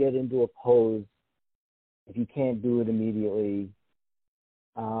help you get into a pose if you can't do it immediately.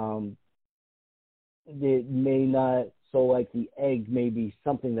 It may not, so like the egg may be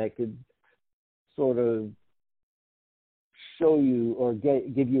something that could sort of show you or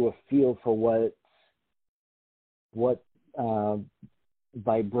give you a feel for what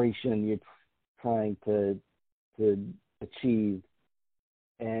vibration you're trying to achieve,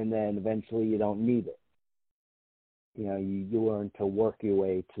 and then eventually you don't need it. You know, you learn to work your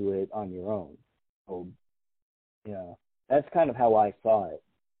way to it on your own. So, you know, that's kind of how I saw it.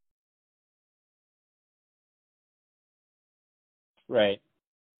 Right.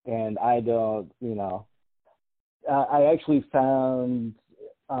 And I don't, you know, I actually found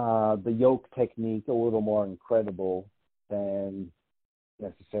the yolk technique a little more incredible than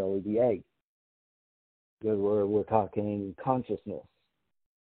necessarily the egg. Because we're talking consciousness.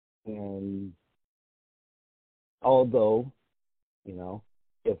 And although, you know,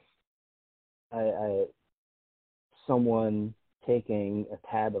 if someone taking a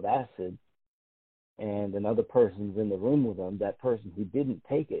tab of acid and another person's in the room with them, that person who didn't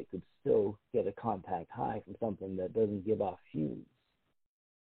take it could still get a contact high from something that doesn't give off fumes.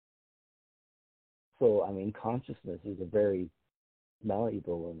 So, I mean, consciousness is a very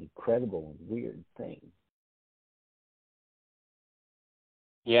malleable and incredible and weird thing.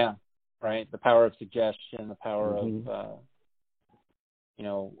 Yeah, right. The power of suggestion, the power of,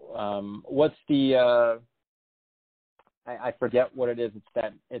 what's the, I forget what it is.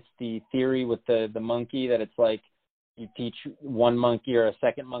 It's the theory with the monkey that it's like you teach one monkey or a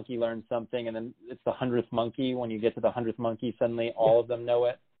second monkey learn something, and then it's the 100th monkey. When you get to the 100th monkey, suddenly all of them know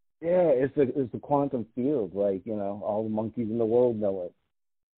it. Yeah, it's the quantum field. Like, you know, all the monkeys in the world know it.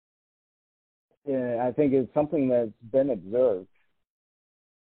 Yeah, I think it's something that's been observed.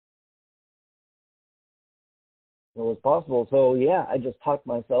 It was possible. So, yeah, I just talked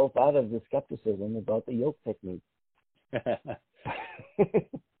myself out of the skepticism about the yoke technique. I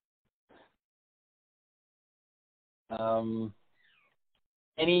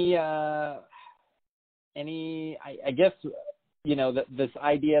guess, you know, this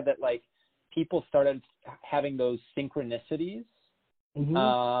idea that like people started having those synchronicities.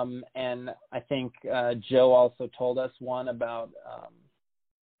 And I think Joe also told us one about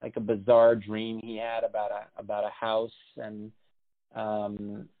like a bizarre dream he had about a house, and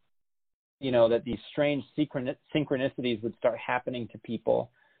you know, that these strange synchronicities would start happening to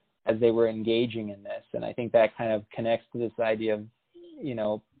people as they were engaging in this. And I think that kind of connects to this idea of, you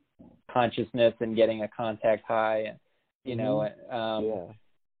know, consciousness and getting a contact high. And, you know,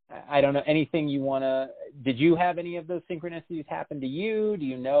 I don't know, anything you want to, did you have any of those synchronicities happen to you? Do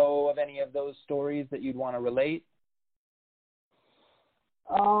you know of any of those stories that you'd want to relate?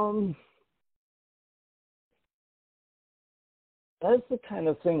 That's the kind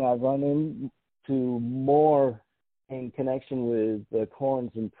of thing I run into more in connection with the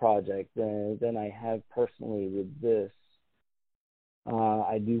Corenson project than I have personally with this.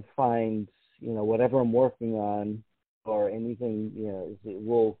 I do find, you know, whatever I'm working on or anything, you know, it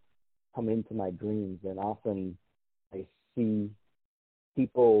will come into my dreams, and often I see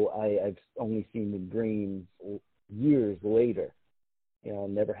people I've only seen in dreams years later, you know,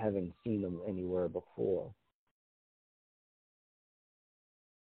 never having seen them anywhere before.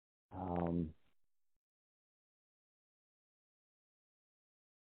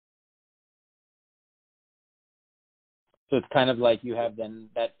 So it's kind of like you have then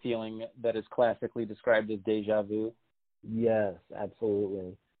that feeling that is classically described as deja vu. Yes,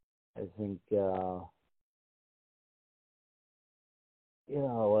 absolutely. I think, you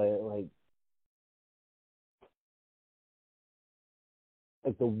know,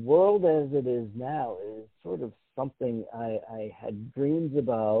 like the world as it is now is sort of something I had dreams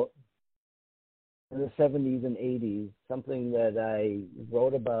about in the 70s and 80s, something that I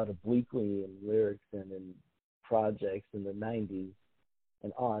wrote about obliquely in lyrics and in projects in the 90s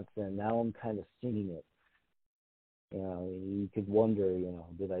and aughts, and now I'm kind of seeing it. You know, you could wonder, you know,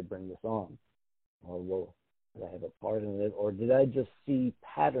 did I bring this on? Or well, did I have a part in it? Or did I just see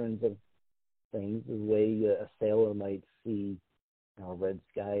patterns of things the way a sailor might see, you know, a red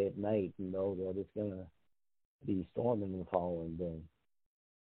sky at night and know that it's going to be storming the following day?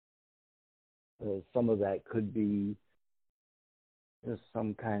 Some of that could be just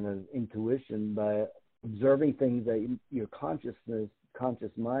some kind of intuition by observing things that your conscious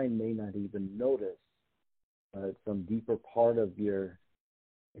mind may not even notice. Some deeper part of your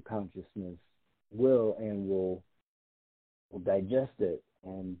consciousness will digest it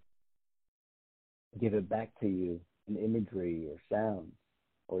and give it back to you in imagery or sound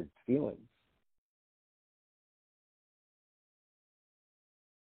or its feelings.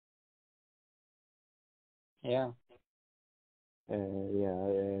 Yeah.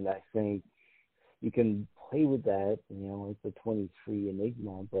 And I think you can play with that, like the 23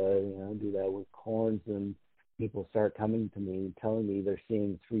 Enigma, but, do that with corns, and people start coming to me and telling me they're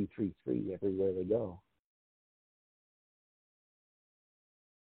seeing 333 everywhere they go.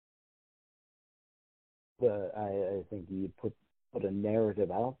 But I think you put a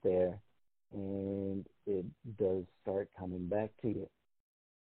narrative out there, and it does start coming back to you.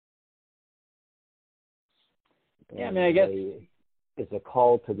 Yeah, I mean, I guess it's a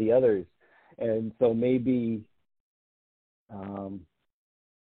call to the others, and so maybe trying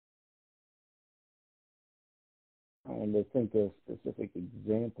to think of specific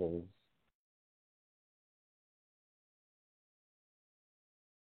examples.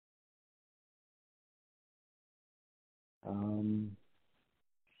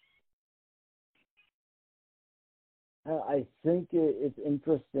 I think it's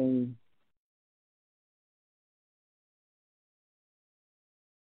interesting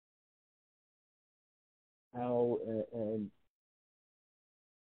how,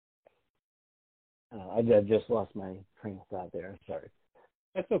 I just lost my train of thought there. Sorry.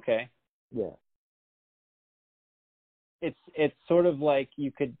 That's okay. Yeah. It's sort of like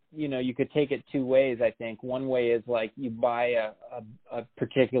you could take it two ways. I think one way is like you buy a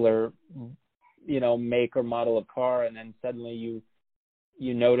particular make or model of car, and then suddenly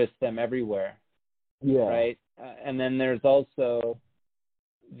you notice them everywhere. Yeah. Right. And then there's also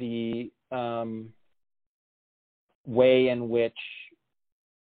the way in which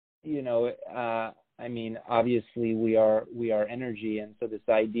I mean, obviously we are energy, and so this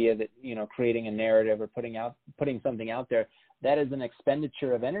idea that creating a narrative or putting something out there, that is an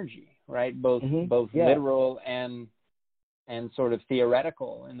expenditure of energy, right? Both literal and sort of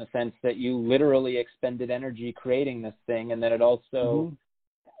theoretical, in the sense that you literally expended energy creating this thing, and that it also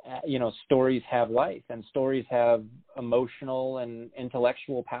stories have life, and stories have emotional and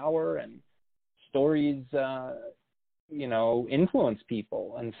intellectual power, and stories influence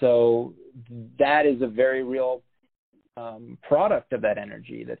people. And so that is a very real product of that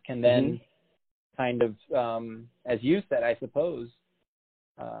energy that can then kind of, as you said, I suppose,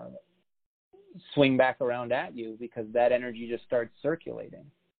 swing back around at you, because that energy just starts circulating.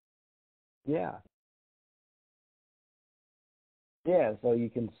 Yeah. Yeah, so you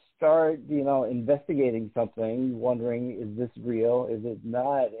can start, investigating something, wondering, is this real? Is it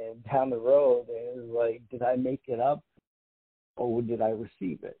not? And down the road, it's like, did I make it up, or did I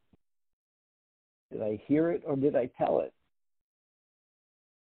receive it? Did I hear it, or did I tell it?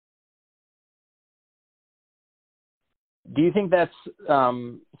 Do you think that's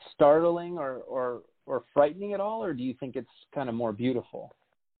startling or frightening at all, or do you think it's kind of more beautiful?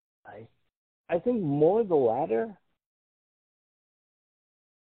 I think more the latter.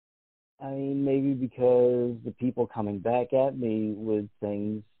 I mean, maybe because the people coming back at me with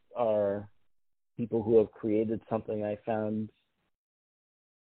things are people who have created something I found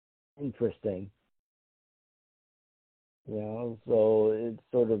interesting. So it's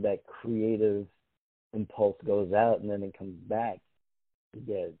sort of that creative impulse goes out, and then it comes back. You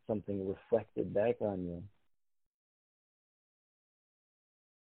get something reflected back on you.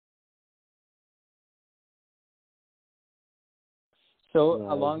 So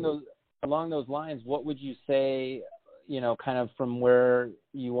along those lines, what would you say, kind of from where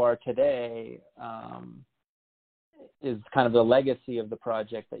you are today, is kind of the legacy of the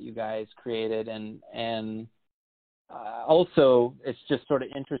project that you guys created, and also it's just sort of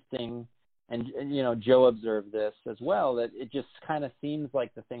interesting, and Joe observed this as well, that it just kind of seems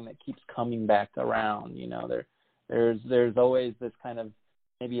like the thing that keeps coming back around. There's always this kind of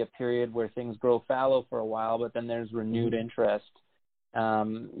maybe a period where things grow fallow for a while, but then there's renewed interest.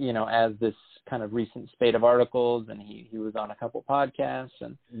 As this kind of recent spate of articles, and he was on a couple podcasts,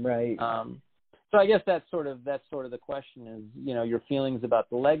 and right. So I guess that's sort of the question is, your feelings about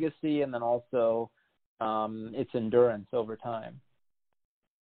the legacy, and then also its endurance over time.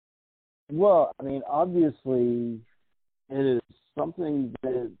 Well, I mean, obviously, it is something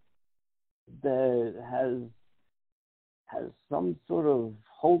that has some sort of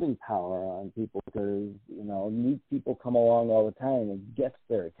holding power on people, because new people come along all the time and gets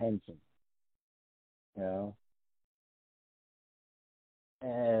their attention.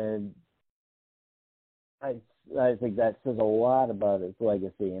 And I think that says a lot about its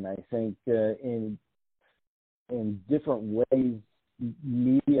legacy, and I think in different ways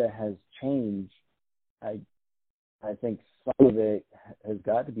media has changed. I think some of it has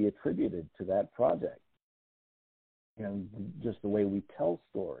got to be attributed to that project. and just the way we tell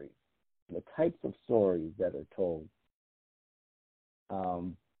stories, the types of stories that are told.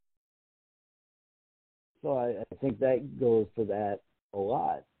 So I think that goes to that a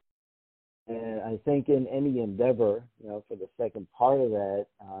lot. And I think in any endeavor, for the second part of that,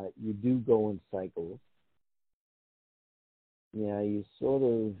 you do go in cycles. You sort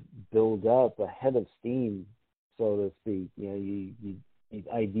of build up a head of steam, so to speak. These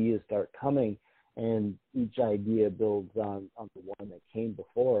ideas start coming, and each idea builds on the one that came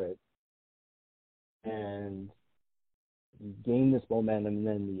before it. And you gain this momentum, and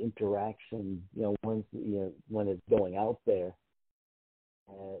then the interaction, when it's going out there.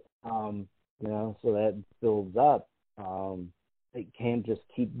 So that builds up. It can't just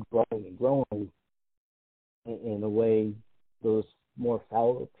keep growing and growing. In a way, those more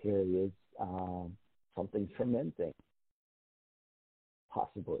fallow periods, something fermenting,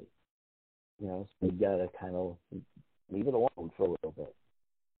 possibly. So you gotta kind of leave it alone for a little bit.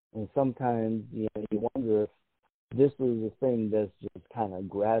 And sometimes, you wonder if this is a thing that's just kind of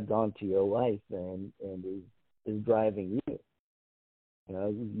grabbed onto your life and is driving you.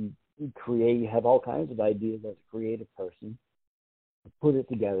 You have all kinds of ideas as a creative person. You put it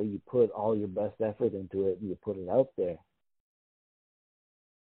together, you put all your best effort into it, and you put it out there.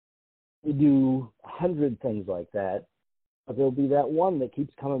 You do 100 things like that, but there'll be that one that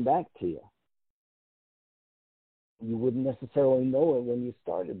keeps coming back to you. You wouldn't necessarily know it when you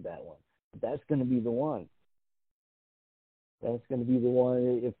started that one. But that's going to be the one. That's going to be the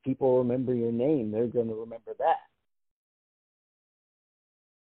one. If people remember your name, they're going to remember that.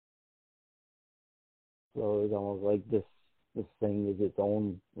 So it's almost like this thing is its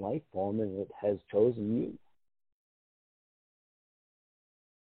own life form, and it has chosen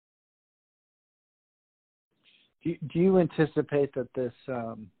you. Do you anticipate that this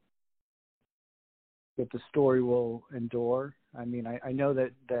that the story will endure? I mean, I know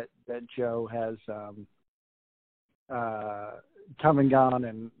that Joe has come and gone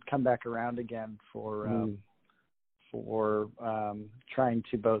and come back around again for trying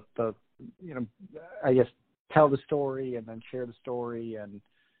to both I guess tell the story and then share the story, and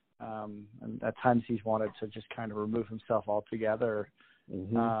at times he's wanted to just kind of remove himself altogether.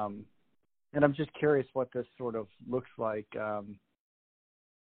 Mm-hmm. And I'm just curious what this sort of looks like. I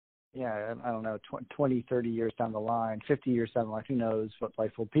don't know, 20, 30 years down the line, 50 years down the line, who knows what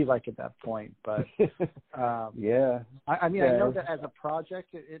life will be like at that point. But yeah. I know that as a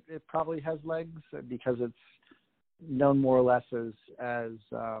project, it probably has legs because it's known more or less as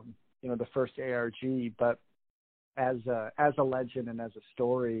the first ARG. But as a legend and as a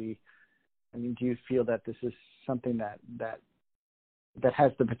story, I mean, do you feel that this is something that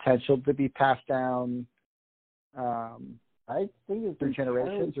has the potential to be passed down? I think it's through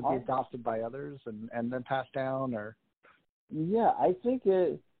generations, or be adopted by others and then passed down, or? Yeah, I think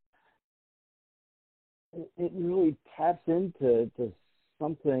it really taps into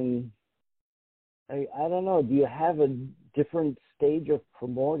something. I don't know. Do you have a different stage of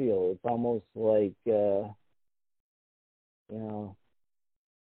primordial? It's almost like it's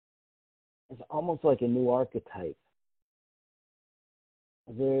almost like a new archetype.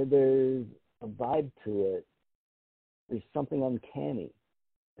 There's a vibe to it. There's something uncanny.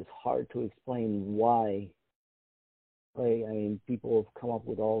 It's hard to explain why. People have come up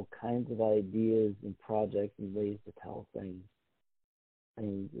with all kinds of ideas and projects and ways to tell things.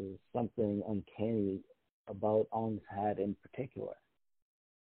 And there's something uncanny about Ong's Hat in particular.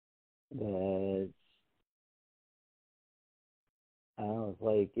 That, I don't know, it's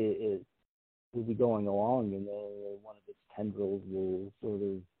like it will be going along, and then one of its tendrils will sort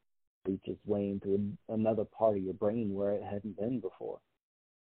of reach its way into another part of your brain where it hadn't been before.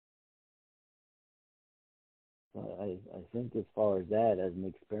 I think as far as that, as an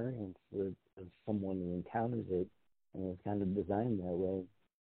experience, as someone who encounters it, and it's kind of designed that way,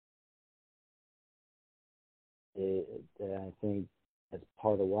 I think as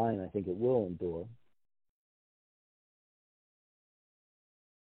part of why, and I think it will endure.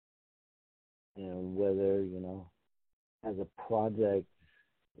 And whether, as a project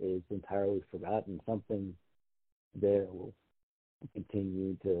is entirely forgotten, something there will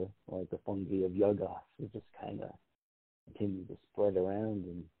continue to, like the fungi of Yuggoth, will just kind of continue to spread around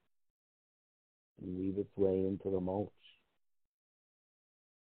and weave its way into the mulch.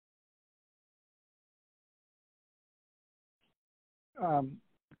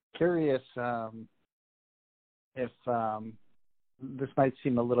 Curious if this might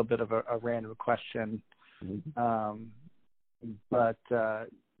seem a little bit of a random question, mm-hmm. But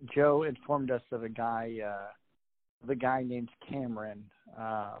Joe informed us of a guy named Cameron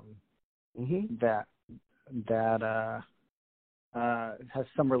mm-hmm. that that has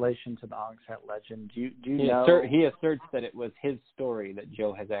some relation to the Angsat legend. Do you know? He asserts that it was his story that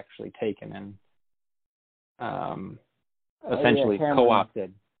Joe has actually taken and essentially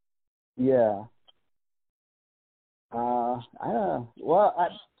co-opted. Yeah. I don't know. Well,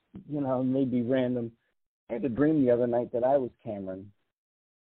 maybe random. I had a dream the other night that I was Cameron.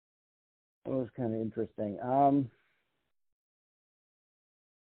 It was kind of interesting.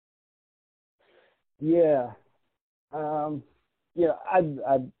 Yeah. I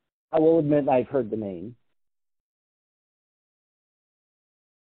will admit I've heard the name.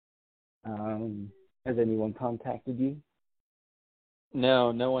 Has anyone contacted you?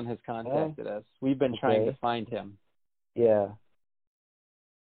 No, no one has contacted us. We've been trying to find him. Yeah.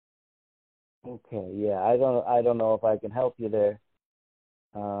 Okay. Yeah. I don't know if I can help you there.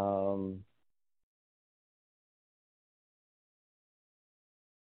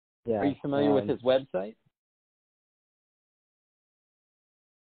 Yeah. Are you familiar with his website?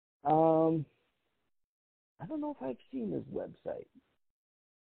 I don't know if I've seen his website.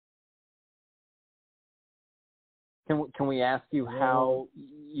 Can we ask you how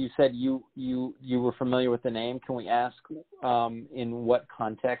you said you were familiar with the name? Can we ask in what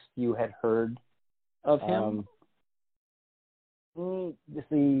context you had heard of him? You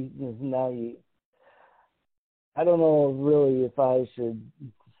see, I don't know really if I should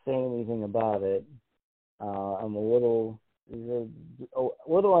say anything about it. I'm a little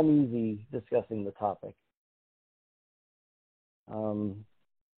uneasy discussing the topic.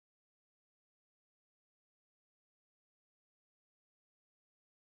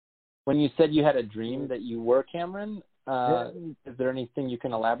 When you said you had a dream that you were Cameron, is there anything you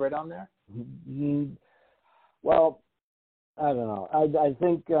can elaborate on there? Well, I don't know. I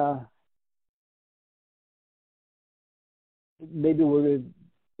think maybe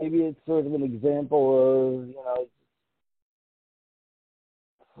it's sort of an example of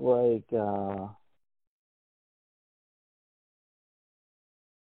like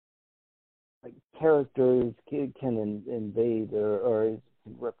characters can invade or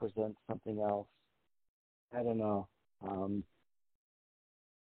represent something else. I don't know.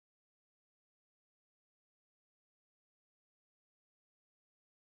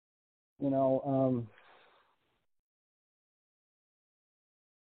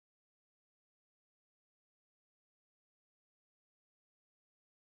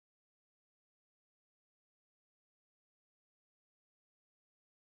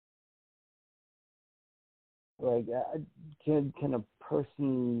 Like, can a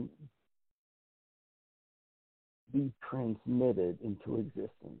person be transmitted into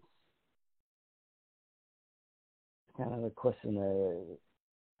existence? It's kind of a question that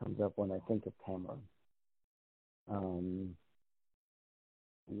comes up when I think of Cameron. I'm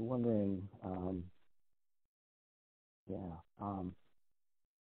wondering,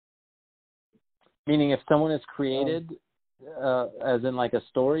 meaning if someone is created, as in like a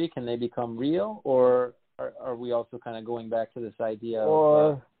story, can they become real, or are we also kind of going back to this idea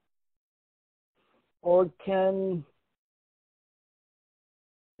or can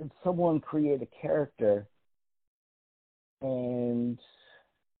someone create a character and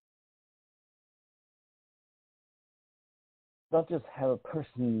not just have a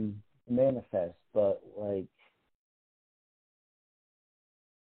person manifest, but like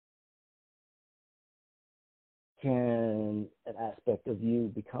can an aspect of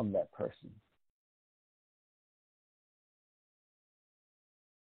you become that person?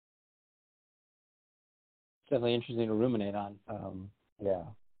 Definitely interesting to ruminate on. Yeah,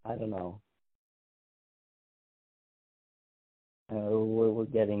 I don't know. We're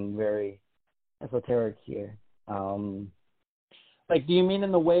getting very esoteric here. Like, do you mean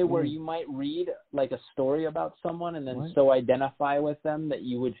in the way where you might read like a story about someone and then so identify with them that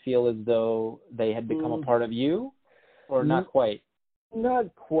you would feel as though they had become a part of you, or not quite?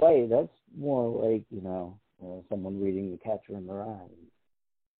 Not quite. That's more like someone reading The Catcher in the Rye.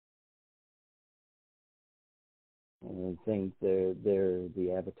 And I think they're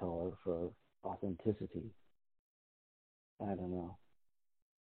the avatar for authenticity. I don't know.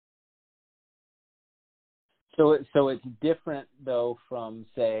 So it's different though from,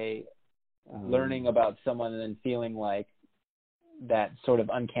 say, learning about someone and then feeling like that sort of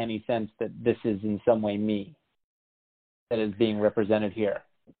uncanny sense that this is in some way me that is being represented here.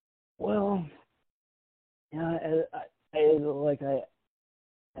 Well, I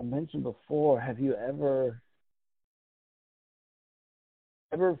mentioned before, have you ever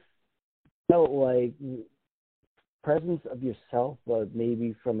felt like presence of yourself, but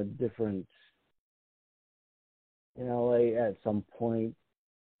maybe from a different, like at some point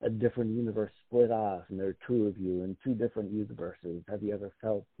a different universe split off and there are two of you in two different universes, have you ever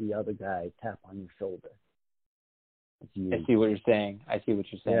felt the other guy tap on your shoulder? I see what you're saying.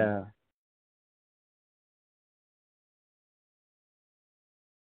 Yeah.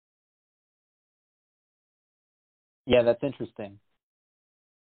 Yeah, that's interesting.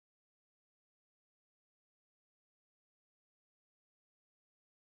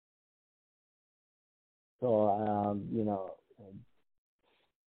 So,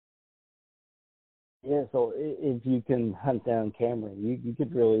 yeah, so if you can hunt down Cameron, you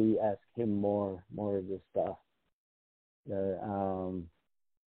could really ask him more of this stuff.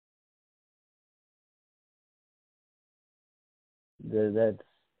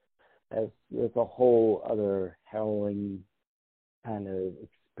 That's a whole other harrowing kind of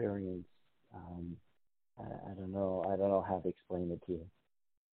experience. I don't know how to explain it to you.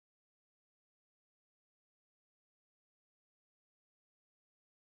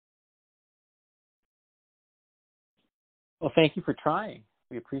 Well, thank you for trying.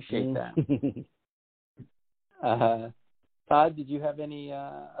 We appreciate that. Todd, did you have any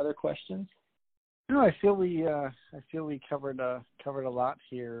other questions? No, I feel we covered a lot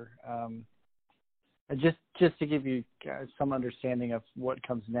here. And just to give you guys some understanding of what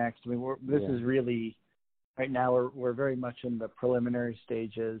comes next. I mean, this is really right now we're very much in the preliminary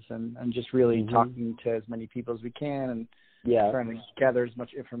stages and just really talking to as many people as we can and trying to gather as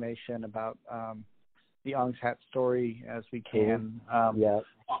much information about the Ong's Hat story as we can.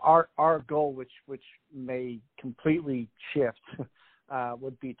 Our goal, which may completely shift,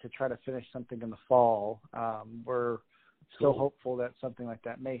 would be to try to finish something in the fall. We're still hopeful that something like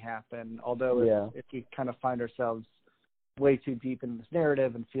that may happen, although if we kind of find ourselves way too deep in this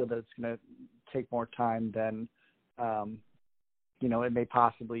narrative and feel that it's going to take more time, then it may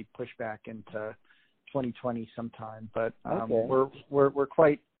possibly push back into 2020 sometime. But we're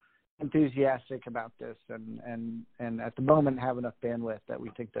quite enthusiastic about this, and at the moment have enough bandwidth that we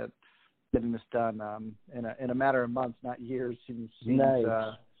think that getting this done in a matter of months, not years, seems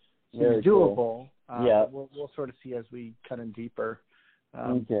doable. We'll sort of see as we cut in deeper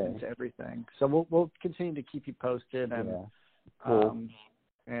into everything. So we'll continue to keep you posted and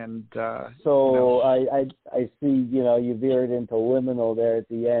so I see you veered into liminal there at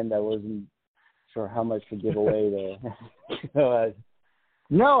the end. I wasn't sure how much to give away there.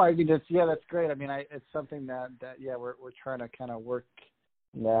 No, I mean that's great. I mean, it's something that we're trying to kind of work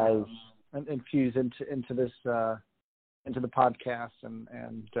and infuse into this into the podcast and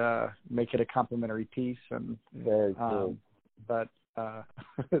make it a complimentary piece and very cool. But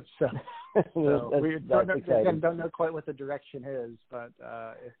we don't know quite what the direction is, but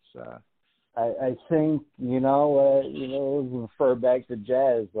it's. I think refer back to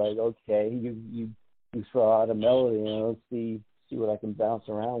jazz. Like, okay, you throw out a melody and let's see what I can bounce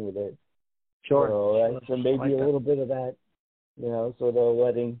around with it. Sure. So maybe a little bit of that, sort of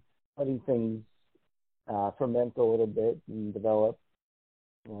letting things ferment a little bit and develop.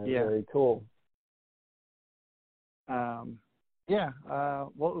 Very cool. Well,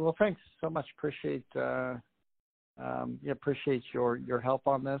 thanks so much. Appreciate your help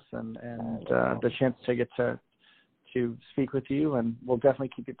on this and the chance to get to speak with you, and we'll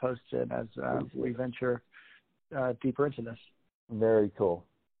definitely keep you posted as we venture deeper into this. Very cool.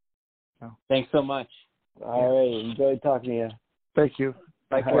 Thanks so much. All right. Enjoyed talking to you. Thank you.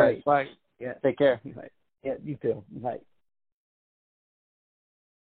 Bye. Bye. Yeah. Take care. Bye. Yeah, you too. Bye.